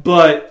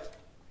 But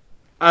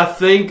I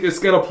think it's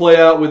going to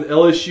play out with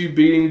LSU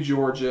beating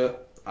Georgia.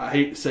 I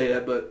hate to say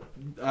that, but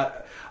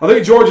I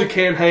think Georgia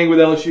can hang with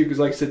LSU because,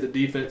 like I said, the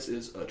defense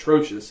is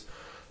atrocious.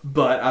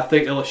 But I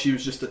think LSU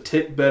is just a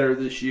tick better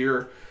this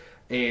year.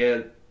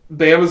 And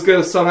Bama's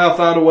going to somehow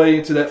find a way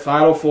into that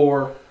Final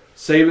Four.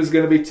 Saban's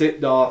going to be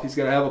ticked off. He's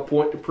going to have a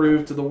point to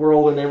prove to the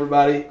world and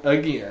everybody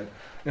again.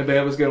 And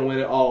Bama's going to win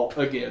it all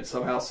again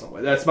somehow,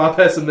 someway. That's my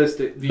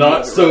pessimistic view.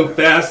 Not so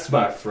fast,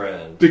 my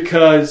friend.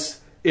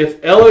 Because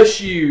if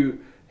LSU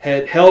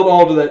had held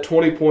on to that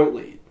 20-point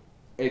lead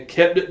and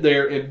kept it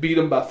there and beat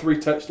them by 3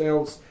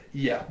 touchdowns,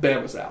 yeah,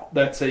 Bama's out.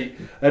 That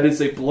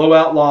is a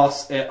blowout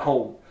loss at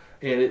home,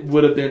 and it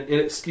would have been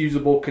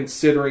inexcusable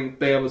considering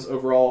Bama's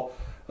overall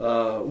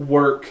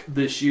work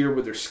this year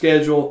with their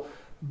schedule.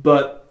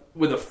 But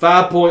with a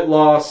 5-point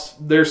loss,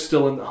 they're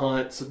still in the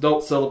hunt, so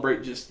don't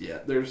celebrate just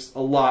yet. There's a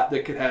lot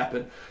that could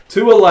happen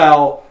to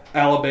allow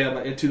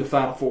Alabama into the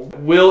Final Four.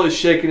 Will is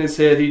shaking his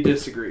head. He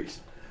disagrees.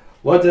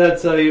 What did I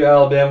tell you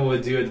Alabama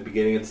would do at the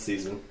beginning of the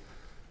season?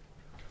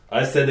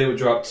 I said they would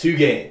drop 2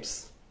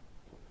 games.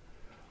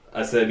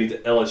 I said it'd be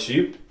to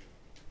LSU.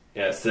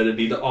 Yeah, I said it'd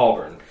be to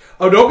Auburn.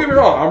 Oh, don't get me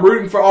wrong. I'm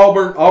rooting for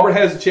Auburn. Auburn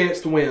has a chance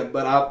to win,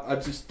 but I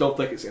just don't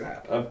think it's going to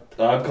happen.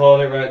 I'm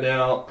calling it right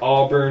now.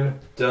 Auburn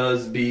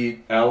does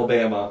beat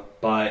Alabama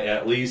by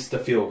at least a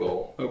field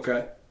goal.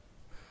 Okay.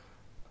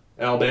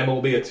 Alabama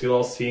will be a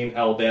 2-loss team.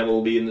 Alabama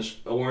will be in the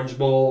Orange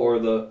Bowl or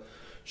the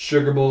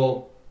Sugar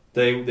Bowl.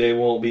 They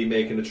won't be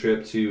making a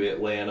trip to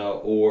Atlanta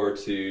or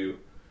to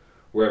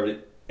wherever,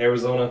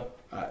 Arizona.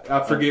 I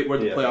forget where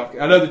the playoff.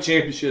 I know the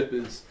championship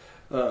is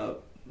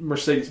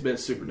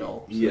Mercedes-Benz Superdome.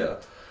 So. Yeah.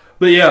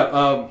 But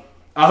yeah,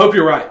 I hope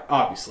you're right,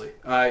 obviously.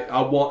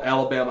 I want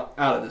Alabama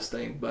out of this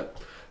thing, but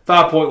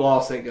 5-point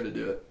loss ain't going to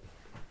do it.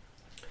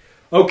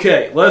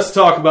 Okay, let's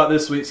talk about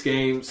this week's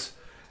games,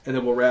 and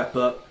then we'll wrap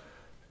up.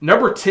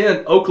 Number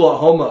 10,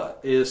 Oklahoma,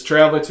 is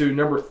traveling to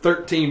number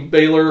 13,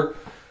 Baylor.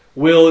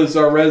 Will is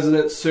our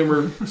resident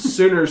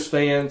Sooners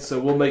fan, so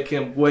we'll make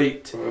him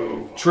wait.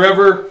 Oh.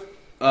 Trevor,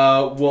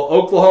 will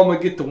Oklahoma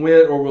get the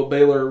win, or will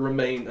Baylor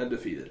remain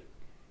undefeated?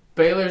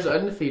 Baylor's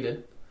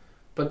undefeated.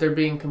 but they're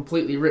being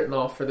completely written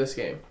off for this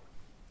game.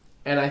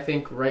 And I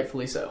think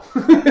rightfully so.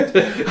 I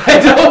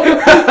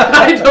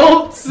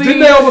don't see...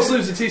 Didn't they almost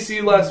lose to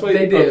TCU last week?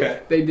 They did.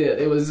 Okay. They did.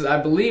 It was,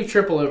 I believe,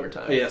 triple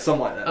overtime. Yeah,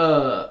 something like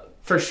that.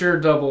 For sure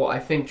double, I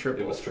think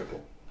triple. It was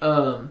triple.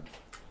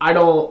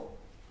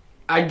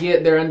 I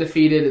get they're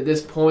undefeated at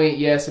this point.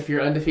 Yes, if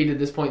you're undefeated at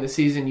this point in the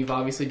season, you've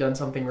obviously done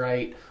something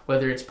right,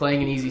 whether it's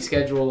playing an easy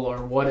schedule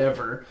or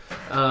whatever.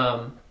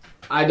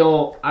 I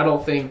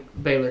don't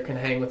think Baylor can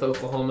hang with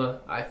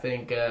Oklahoma. I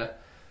think,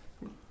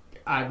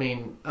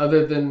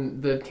 other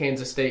than the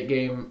Kansas State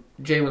game,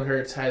 Jalen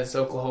Hurts has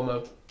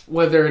Oklahoma,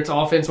 whether it's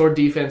offense or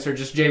defense or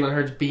just Jalen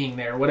Hurts being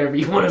there, whatever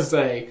you want to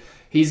say.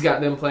 He's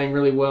got them playing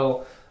really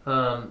well.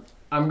 I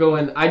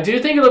do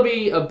think it'll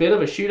be a bit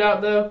of a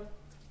shootout, though.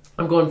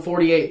 I'm going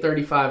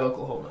 48-35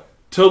 Oklahoma.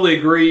 Totally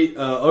agree.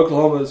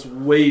 Oklahoma is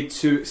way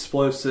too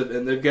explosive,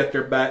 and they've got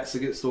their backs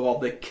against the wall.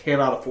 They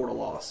cannot afford a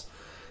loss.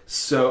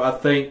 So I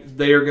think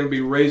they are going to be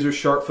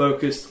razor-sharp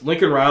focused.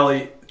 Lincoln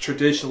Riley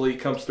traditionally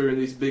comes through in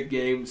these big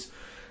games,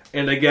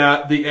 and they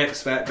got the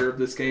X factor of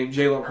this game,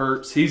 Jalen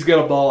Hurts. He's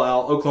going to ball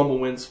out. Oklahoma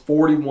wins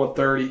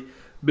 41-30.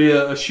 Be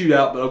a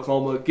shootout, but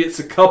Oklahoma gets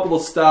a couple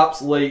of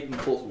stops late and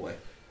pulls away.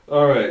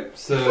 All right,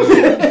 so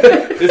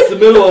it's the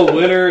middle of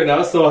winter, and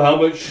I saw how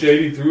much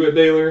shade he threw at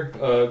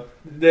Baylor.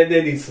 They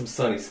need some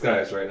sunny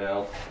skies right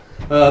now.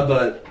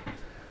 But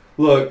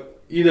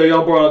look,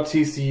 y'all brought up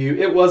TCU.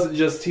 It wasn't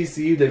just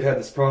TCU they've had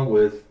this problem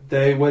with.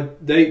 They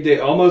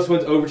almost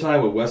went to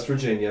overtime with West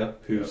Virginia,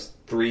 who's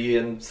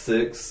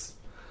 3-6.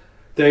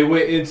 They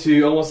went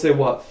into, I want to say,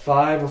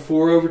 5 or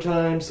 4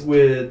 overtimes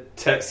with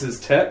Texas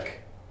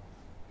Tech,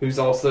 who's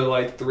also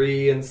like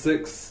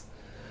 3-6.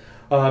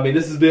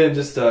 This has been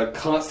just a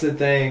constant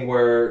thing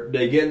where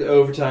they get into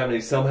overtime and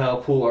they somehow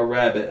pull a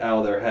rabbit out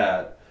of their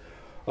hat.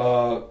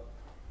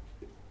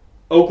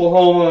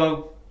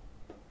 Oklahoma,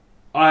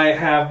 I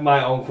have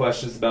my own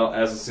questions about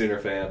as a Sooner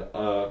fan.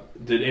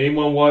 Did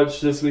anyone watch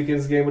this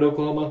weekend's game with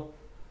Oklahoma?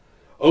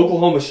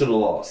 Oklahoma should have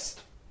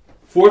lost.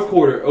 Fourth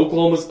quarter,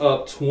 Oklahoma's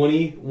up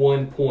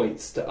 21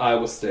 points to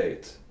Iowa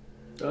State.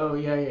 Oh,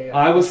 yeah.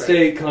 Iowa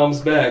State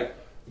comes back.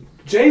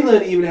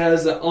 Jalen even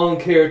has an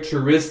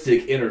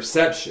uncharacteristic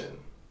interception.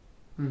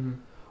 Mm-hmm.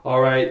 All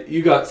right,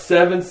 you got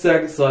 7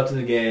 seconds left in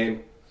the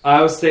game.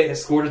 Iowa State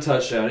has scored a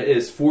touchdown. It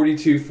is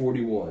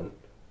 42-41.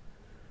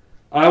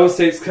 Iowa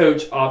State's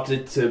coach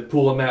opted to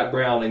pull a Matt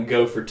Brown and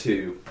go for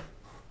 2.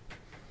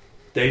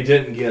 They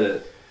didn't get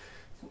it.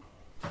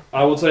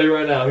 I will tell you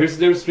right now, here's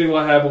the difference between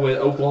what happened with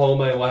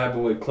Oklahoma and what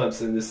happened with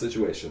Clemson in this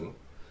situation.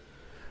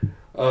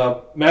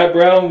 Matt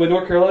Brown with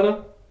North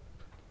Carolina,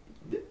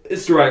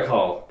 it's the right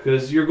call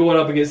because you're going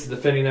up against the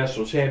defending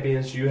national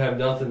champions. You have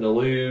nothing to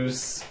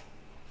lose.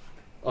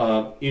 You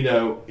go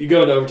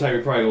into overtime,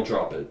 you're probably going to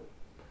drop it.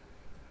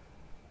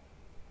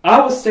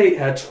 Iowa State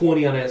had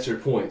 20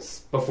 unanswered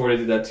points before they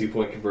did that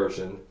 2-point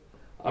conversion.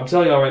 I'm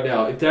telling y'all right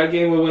now, if that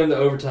game would win the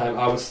overtime,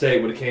 Iowa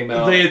State would have came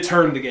out. They had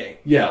turned the game.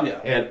 Yeah.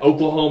 And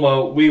Oklahoma,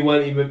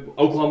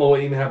 Oklahoma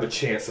wouldn't even have a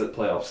chance at the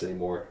playoffs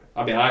anymore.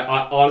 I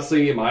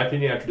honestly, in my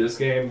opinion, after this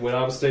game with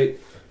Iowa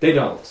State, they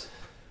don't.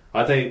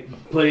 I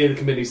think plenty of the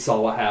committee saw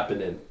what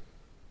happened, and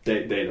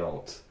they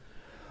don't.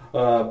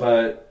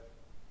 But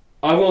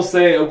I'm going to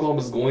say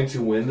Oklahoma's going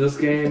to win this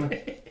game.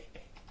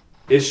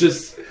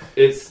 It's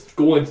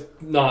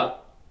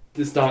not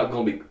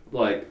going to be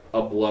like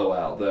a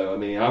blowout, though.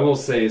 I'm going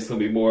to say it's going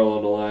to be more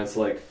along the lines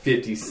like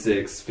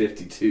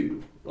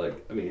 56-52.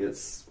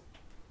 It's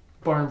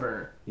barn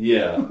burner.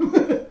 Yeah.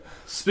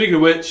 Speaking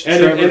of which, and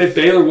Trevor, if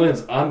Baylor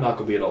wins, I'm not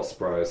going to be at all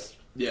surprised.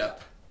 Yeah.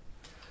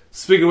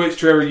 Speaking of which,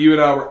 Trevor, you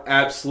and I were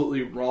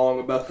absolutely wrong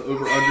about the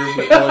over-under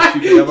with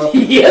LSU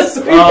Bama. Yes,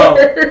 we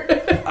were.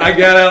 I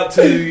got out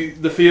to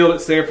the field at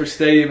Stanford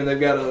Stadium, and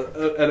they've got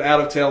an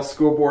out-of-town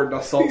scoreboard, and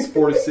I saw it's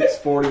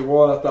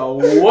 46-41. I thought,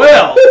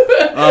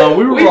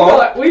 we were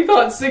wrong. We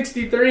thought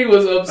 63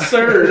 was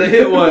absurd. They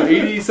hit,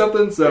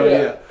 80-something? So,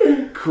 yeah.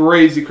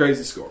 Crazy,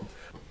 crazy score.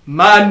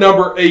 My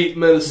number 8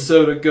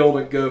 Minnesota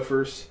Golden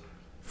Gophers,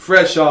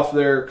 fresh off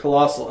their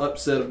colossal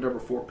upset of number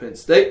 4 Penn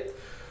State,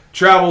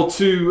 travel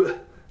to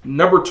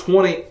number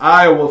 20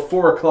 Iowa,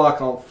 4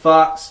 o'clock on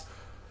Fox.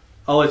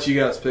 I'll let you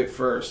guys pick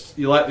first.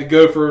 You like the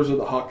Gophers or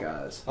the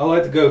Hawkeyes? I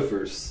like the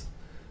Gophers.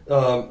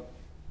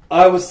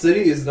 Iowa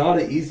City is not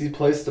an easy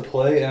place to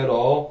play at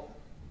all.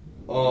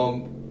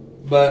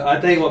 But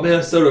I think what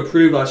Minnesota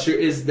proved last year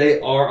is they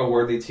are a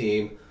worthy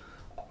team.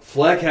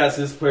 Fleck has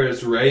his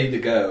players ready to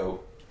go.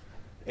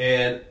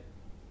 And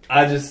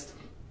I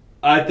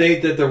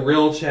think that the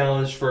real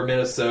challenge for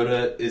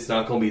Minnesota is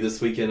not going to be this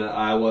weekend in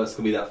Iowa. It's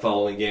going to be that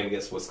following game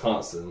against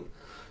Wisconsin.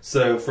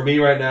 So for me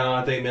right now,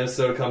 I think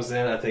Minnesota comes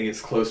in. I think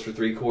it's close for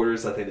 3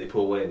 quarters. I think they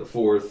pull away in the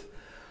 4th.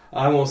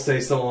 I'm going to say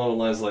something along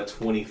the lines like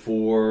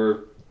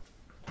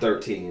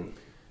 24-13.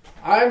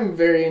 I'm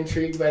very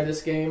intrigued by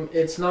this game.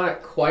 It's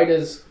not quite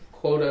as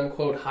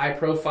quote-unquote high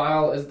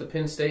profile as the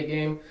Penn State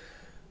game,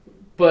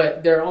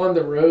 but they're on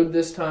the road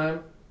this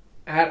time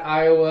at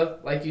Iowa.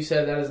 Like you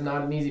said, that is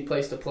not an easy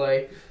place to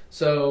play.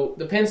 So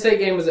the Penn State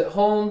game was at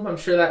home. I'm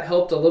sure that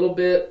helped a little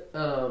bit.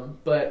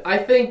 But I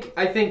think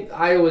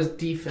Iowa's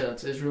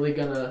defense is really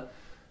going to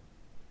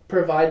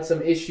provide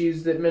some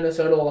issues that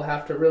Minnesota will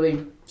have to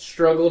really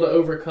struggle to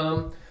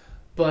overcome.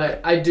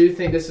 But I do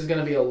think this is going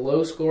to be a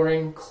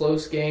low-scoring,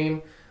 close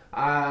game.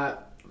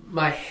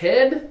 My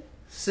head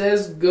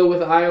says go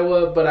with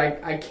Iowa, but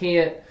I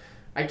can't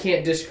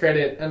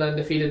discredit an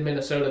undefeated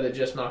Minnesota that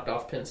just knocked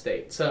off Penn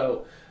State.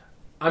 So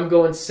I'm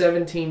going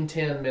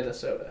 17-10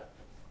 Minnesota.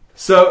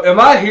 So am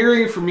I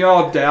hearing from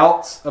y'all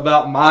doubts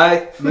about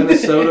my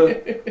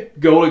Minnesota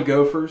Golden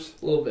Gophers?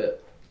 A little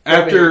bit.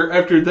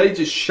 After they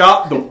just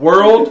shocked the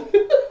world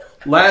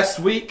last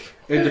week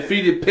and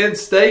defeated Penn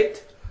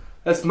State?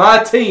 That's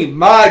my team,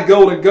 my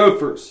Golden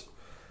Gophers.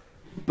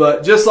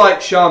 But just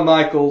like Shawn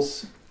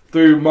Michaels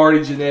threw Marty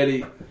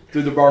Jannetty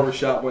through the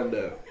barbershop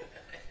window,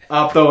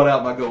 I'm throwing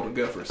out my Golden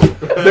Gophers.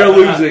 They're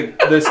losing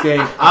this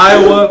game.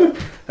 Iowa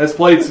has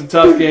played some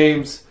tough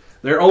games.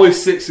 They're only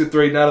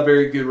 6-3, not a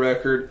very good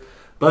record.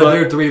 But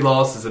their 3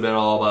 losses have been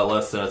all by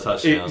less than a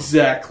touchdown.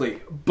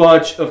 Exactly.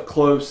 Bunch of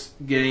close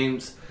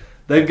games.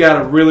 They've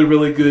got a really,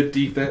 really good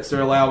defense.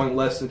 They're allowing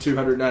less than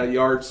 290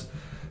 yards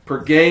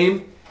per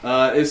game.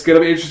 It's going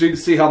to be interesting to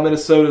see how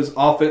Minnesota's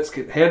offense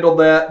can handle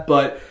that.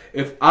 But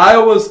if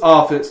Iowa's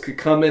offense could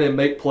come in and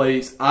make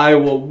plays,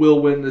 Iowa will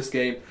win this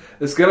game.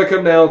 It's going to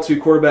come down to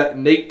quarterback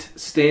Nate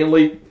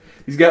Stanley.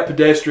 He's got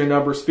pedestrian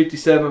numbers,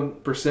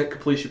 57%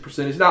 completion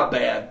percentage. Not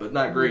bad, but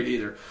not great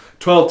either.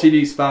 12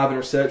 TDs, 5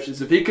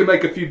 interceptions. If he can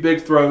make a few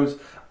big throws,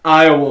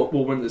 Iowa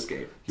will win this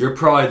game. You're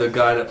probably the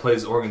guy that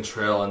plays Oregon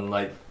Trail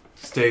and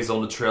stays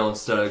on the trail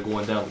instead of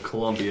going down to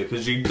Columbia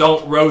because you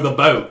don't row the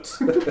boat.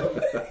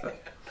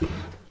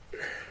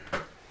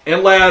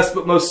 And last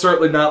but most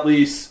certainly not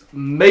least,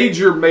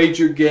 major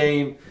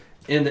game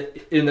in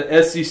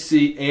the SEC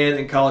and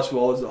in college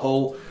football as a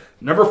whole.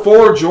 Number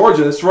 4,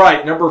 Georgia. That's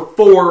right. Number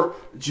 4,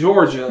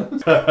 Georgia.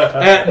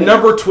 At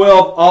number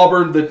 12,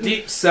 Auburn. The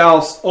Deep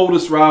South's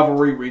oldest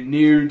rivalry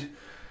renewed.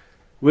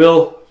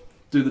 Do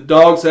the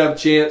Dogs have a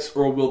chance,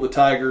 or will the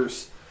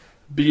Tigers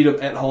beat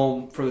them at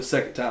home for the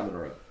second time in a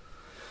row?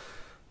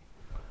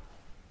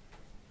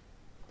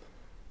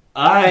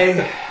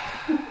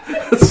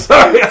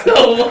 Sorry, That's a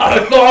lot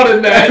of thought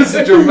in that. That's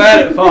a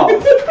dramatic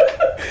pause.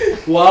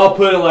 Well, I'll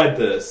put it like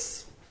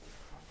this.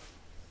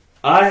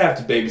 I have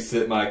to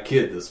babysit my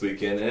kid this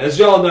weekend. And as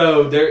y'all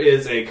know, there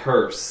is a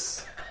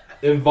curse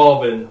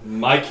involving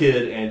my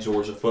kid and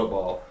Georgia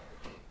football.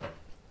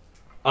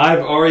 I've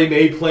already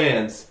made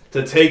plans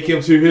to take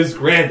him to his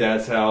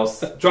granddad's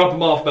house, drop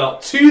him off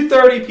about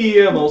 2:30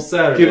 p.m. on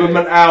Saturday. Give him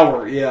an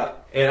hour, yeah.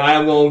 And I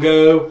am going to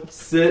go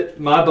sit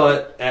my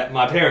butt at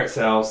my parents'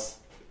 house,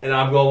 and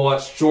I'm going to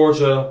watch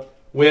Georgia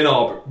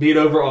beat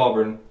over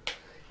Auburn.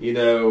 You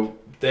know,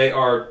 they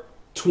are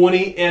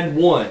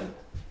 20-1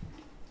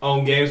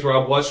 on games where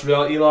I've watched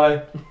without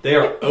Eli. They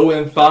are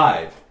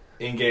 0-5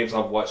 in games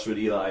I've watched with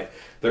Eli.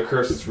 Their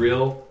curse is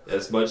real,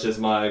 as much as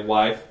my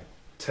wife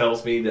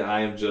tells me that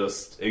I am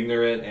just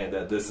ignorant and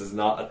that this is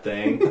not a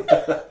thing.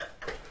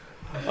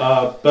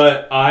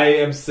 But I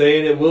am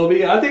saying it will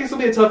be. I think it's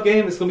going to be a tough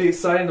game. It's going to be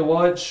exciting to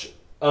watch.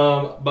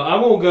 But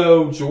I'm going to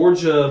go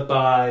Georgia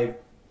by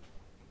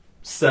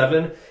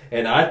 7.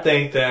 And I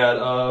think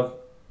that,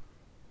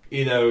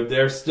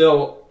 they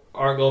still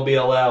aren't going to be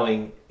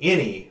allowing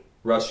any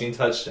rushing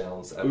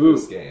touchdowns at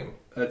this game.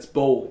 That's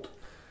bold.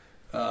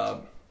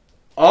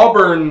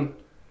 Auburn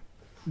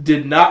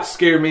did not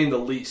scare me in the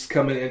least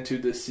coming into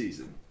this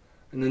season.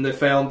 And then they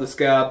found this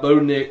guy, Bo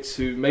Nix,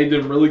 who made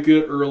them really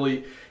good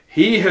early.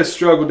 He has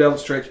struggled down the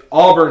stretch.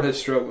 Auburn has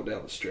struggled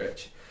down the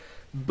stretch.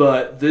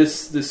 But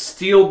this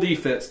Steele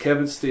defense,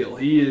 Kevin Steele,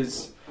 he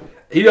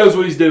knows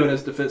what he's doing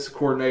as defensive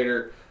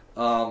coordinator.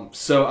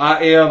 So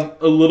I am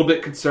a little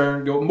bit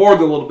concerned, more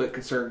than a little bit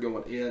concerned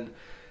going in.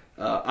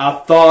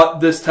 I thought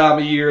this time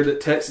of year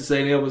that Texas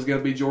A&M was going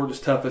to be Georgia's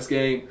toughest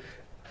game.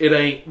 It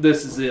ain't.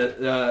 This is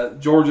it.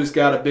 Georgia's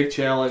got a big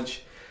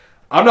challenge.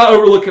 I'm not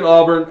overlooking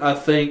Auburn. I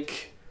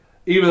think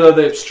even though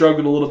they've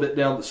struggled a little bit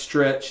down the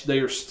stretch, they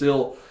are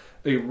still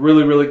a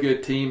really, really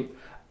good team.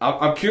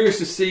 I'm curious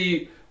to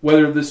see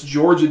whether this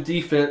Georgia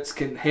defense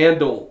can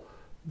handle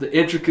the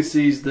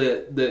intricacies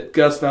that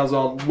Gus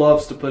Malzahn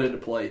loves to put into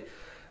play.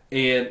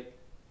 And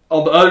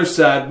on the other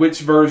side,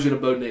 which version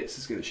of Bo Nix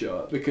is going to show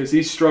up? Because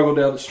he's struggled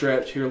down the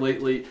stretch here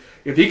lately.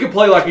 If he can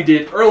play like he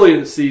did early in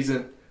the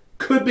season,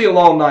 could be a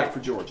long night for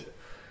Georgia.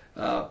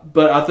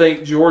 But I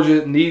think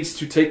Georgia needs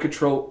to take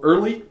control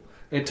early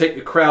and take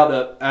the crowd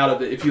out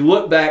of it. If you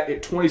look back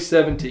at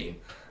 2017,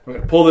 I'm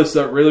going to pull this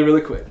up really,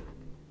 really quick.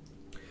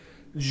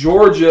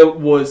 Georgia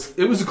was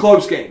a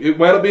close game. It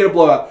wound up being a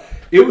blowout.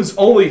 It was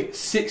only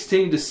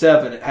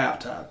 16-7 at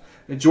halftime.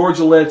 And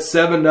Georgia led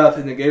 7-0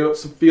 and gave up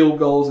some field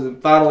goals and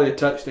then finally a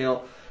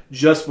touchdown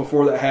just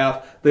before that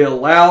half. They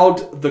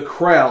allowed the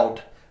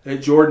crowd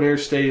at Jordan-Hare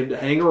Stadium to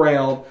hang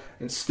around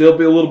and still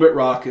be a little bit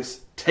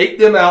raucous. Take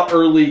them out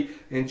early,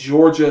 and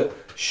Georgia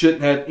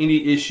shouldn't have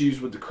any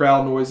issues with the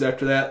crowd noise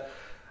after that.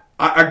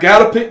 I got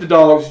to pick the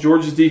Dogs.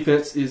 Georgia's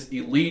defense is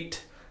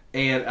elite.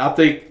 And I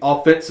think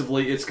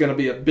offensively it's going to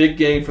be a big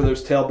game for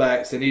those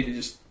tailbacks. They need to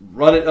just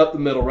run it up the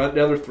middle, run it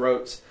down their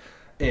throats,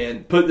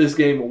 and put this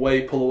game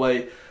away, pull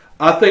away.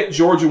 I think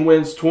Georgia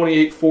wins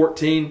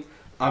 28-14.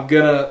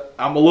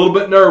 I'm a little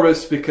bit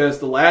nervous because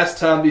the last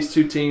time these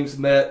two teams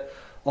met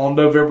on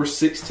November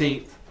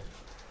 16th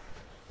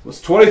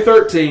was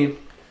 2013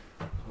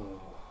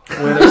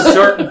 when a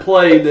certain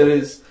play that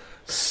is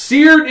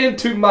seared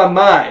into my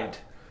mind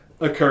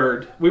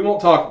occurred. We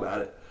won't talk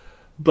about it.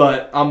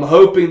 But I'm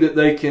hoping that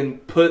they can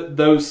put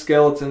those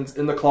skeletons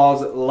in the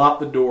closet,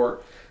 lock the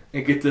door,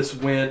 and get this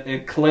win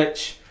and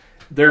clinch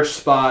their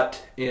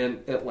spot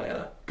in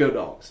Atlanta. Go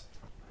Dogs.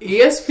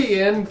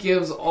 ESPN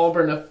gives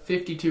Auburn a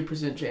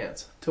 52%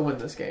 chance to win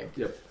this game.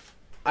 Yep.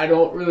 I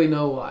don't really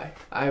know why.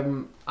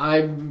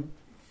 I'm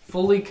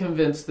fully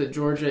convinced that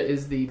Georgia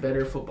is the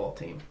better football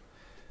team.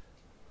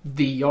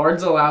 The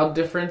yards allowed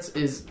difference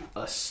is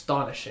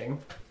astonishing.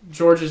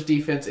 Georgia's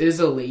defense is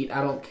elite.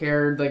 I don't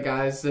care the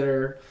guys that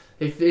are...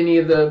 If any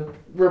of the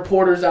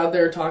reporters out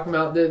there are talking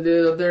about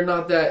they're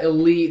not that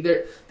elite,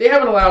 they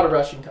haven't allowed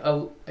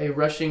a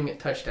rushing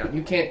touchdown.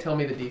 You can't tell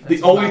me the defense.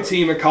 The only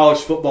team in college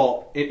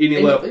football at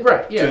any level,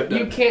 right? Yeah,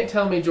 you can't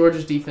tell me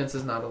Georgia's defense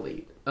is not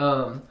elite.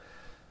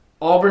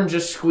 Auburn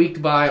just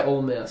squeaked by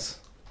Ole Miss,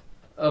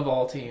 of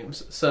all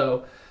teams.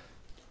 So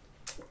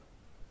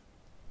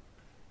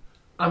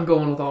I'm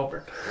going with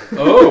Auburn.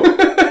 Oh,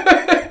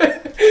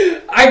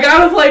 I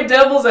gotta play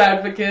devil's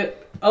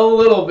advocate a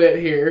little bit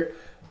here.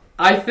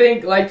 I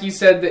think, like you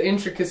said, the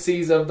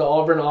intricacies of the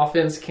Auburn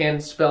offense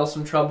can spell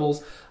some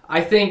troubles.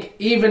 I think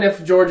even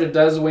if Georgia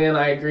does win,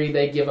 I agree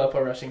they give up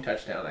a rushing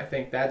touchdown. I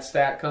think that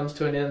stat comes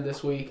to an end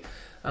this week.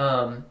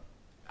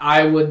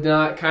 I would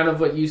not, kind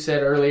of what you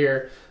said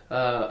earlier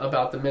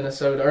about the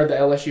Minnesota or the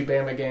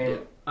LSU-Bama game,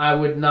 I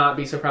would not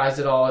be surprised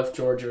at all if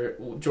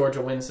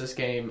Georgia wins this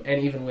game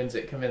and even wins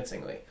it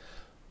convincingly.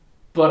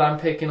 But I'm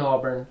picking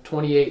Auburn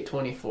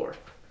 28-24.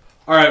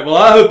 all right. Well,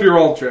 I hope you're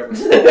wrong, Trevor.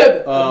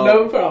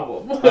 No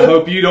problem. I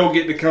hope you don't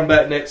get to come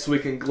back next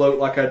week and gloat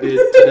like I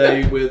did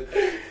today with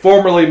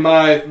formerly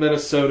my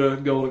Minnesota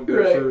Golden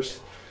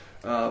Gophers.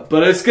 Right.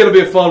 But it's going to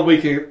be a fun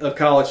week of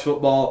college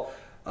football.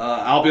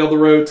 I'll be on the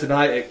road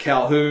tonight at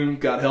Calhoun.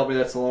 God help me,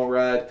 that's a long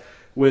ride.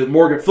 With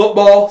Morgan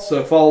football,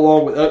 so follow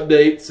along with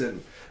updates,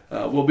 and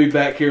we'll be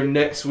back here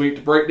next week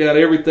to break down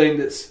everything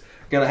that's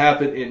going to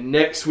happen in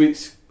next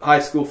week's high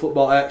school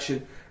football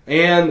action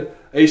and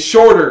a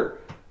shorter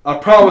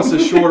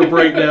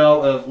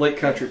breakdown of Lake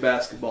Country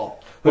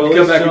basketball. Hope you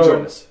come back and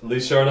join us. At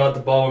least shout out the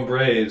Ballin'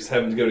 Braves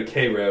having to go to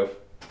Cairo.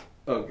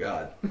 Oh,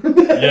 God.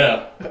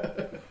 Yeah.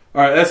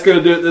 All right, that's going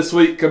to do it this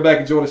week. Come back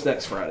and join us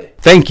next Friday.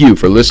 Thank you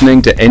for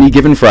listening to Any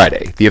Given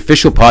Friday, the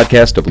official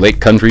podcast of Lake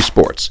Country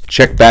Sports.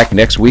 Check back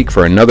next week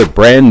for another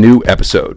brand new episode.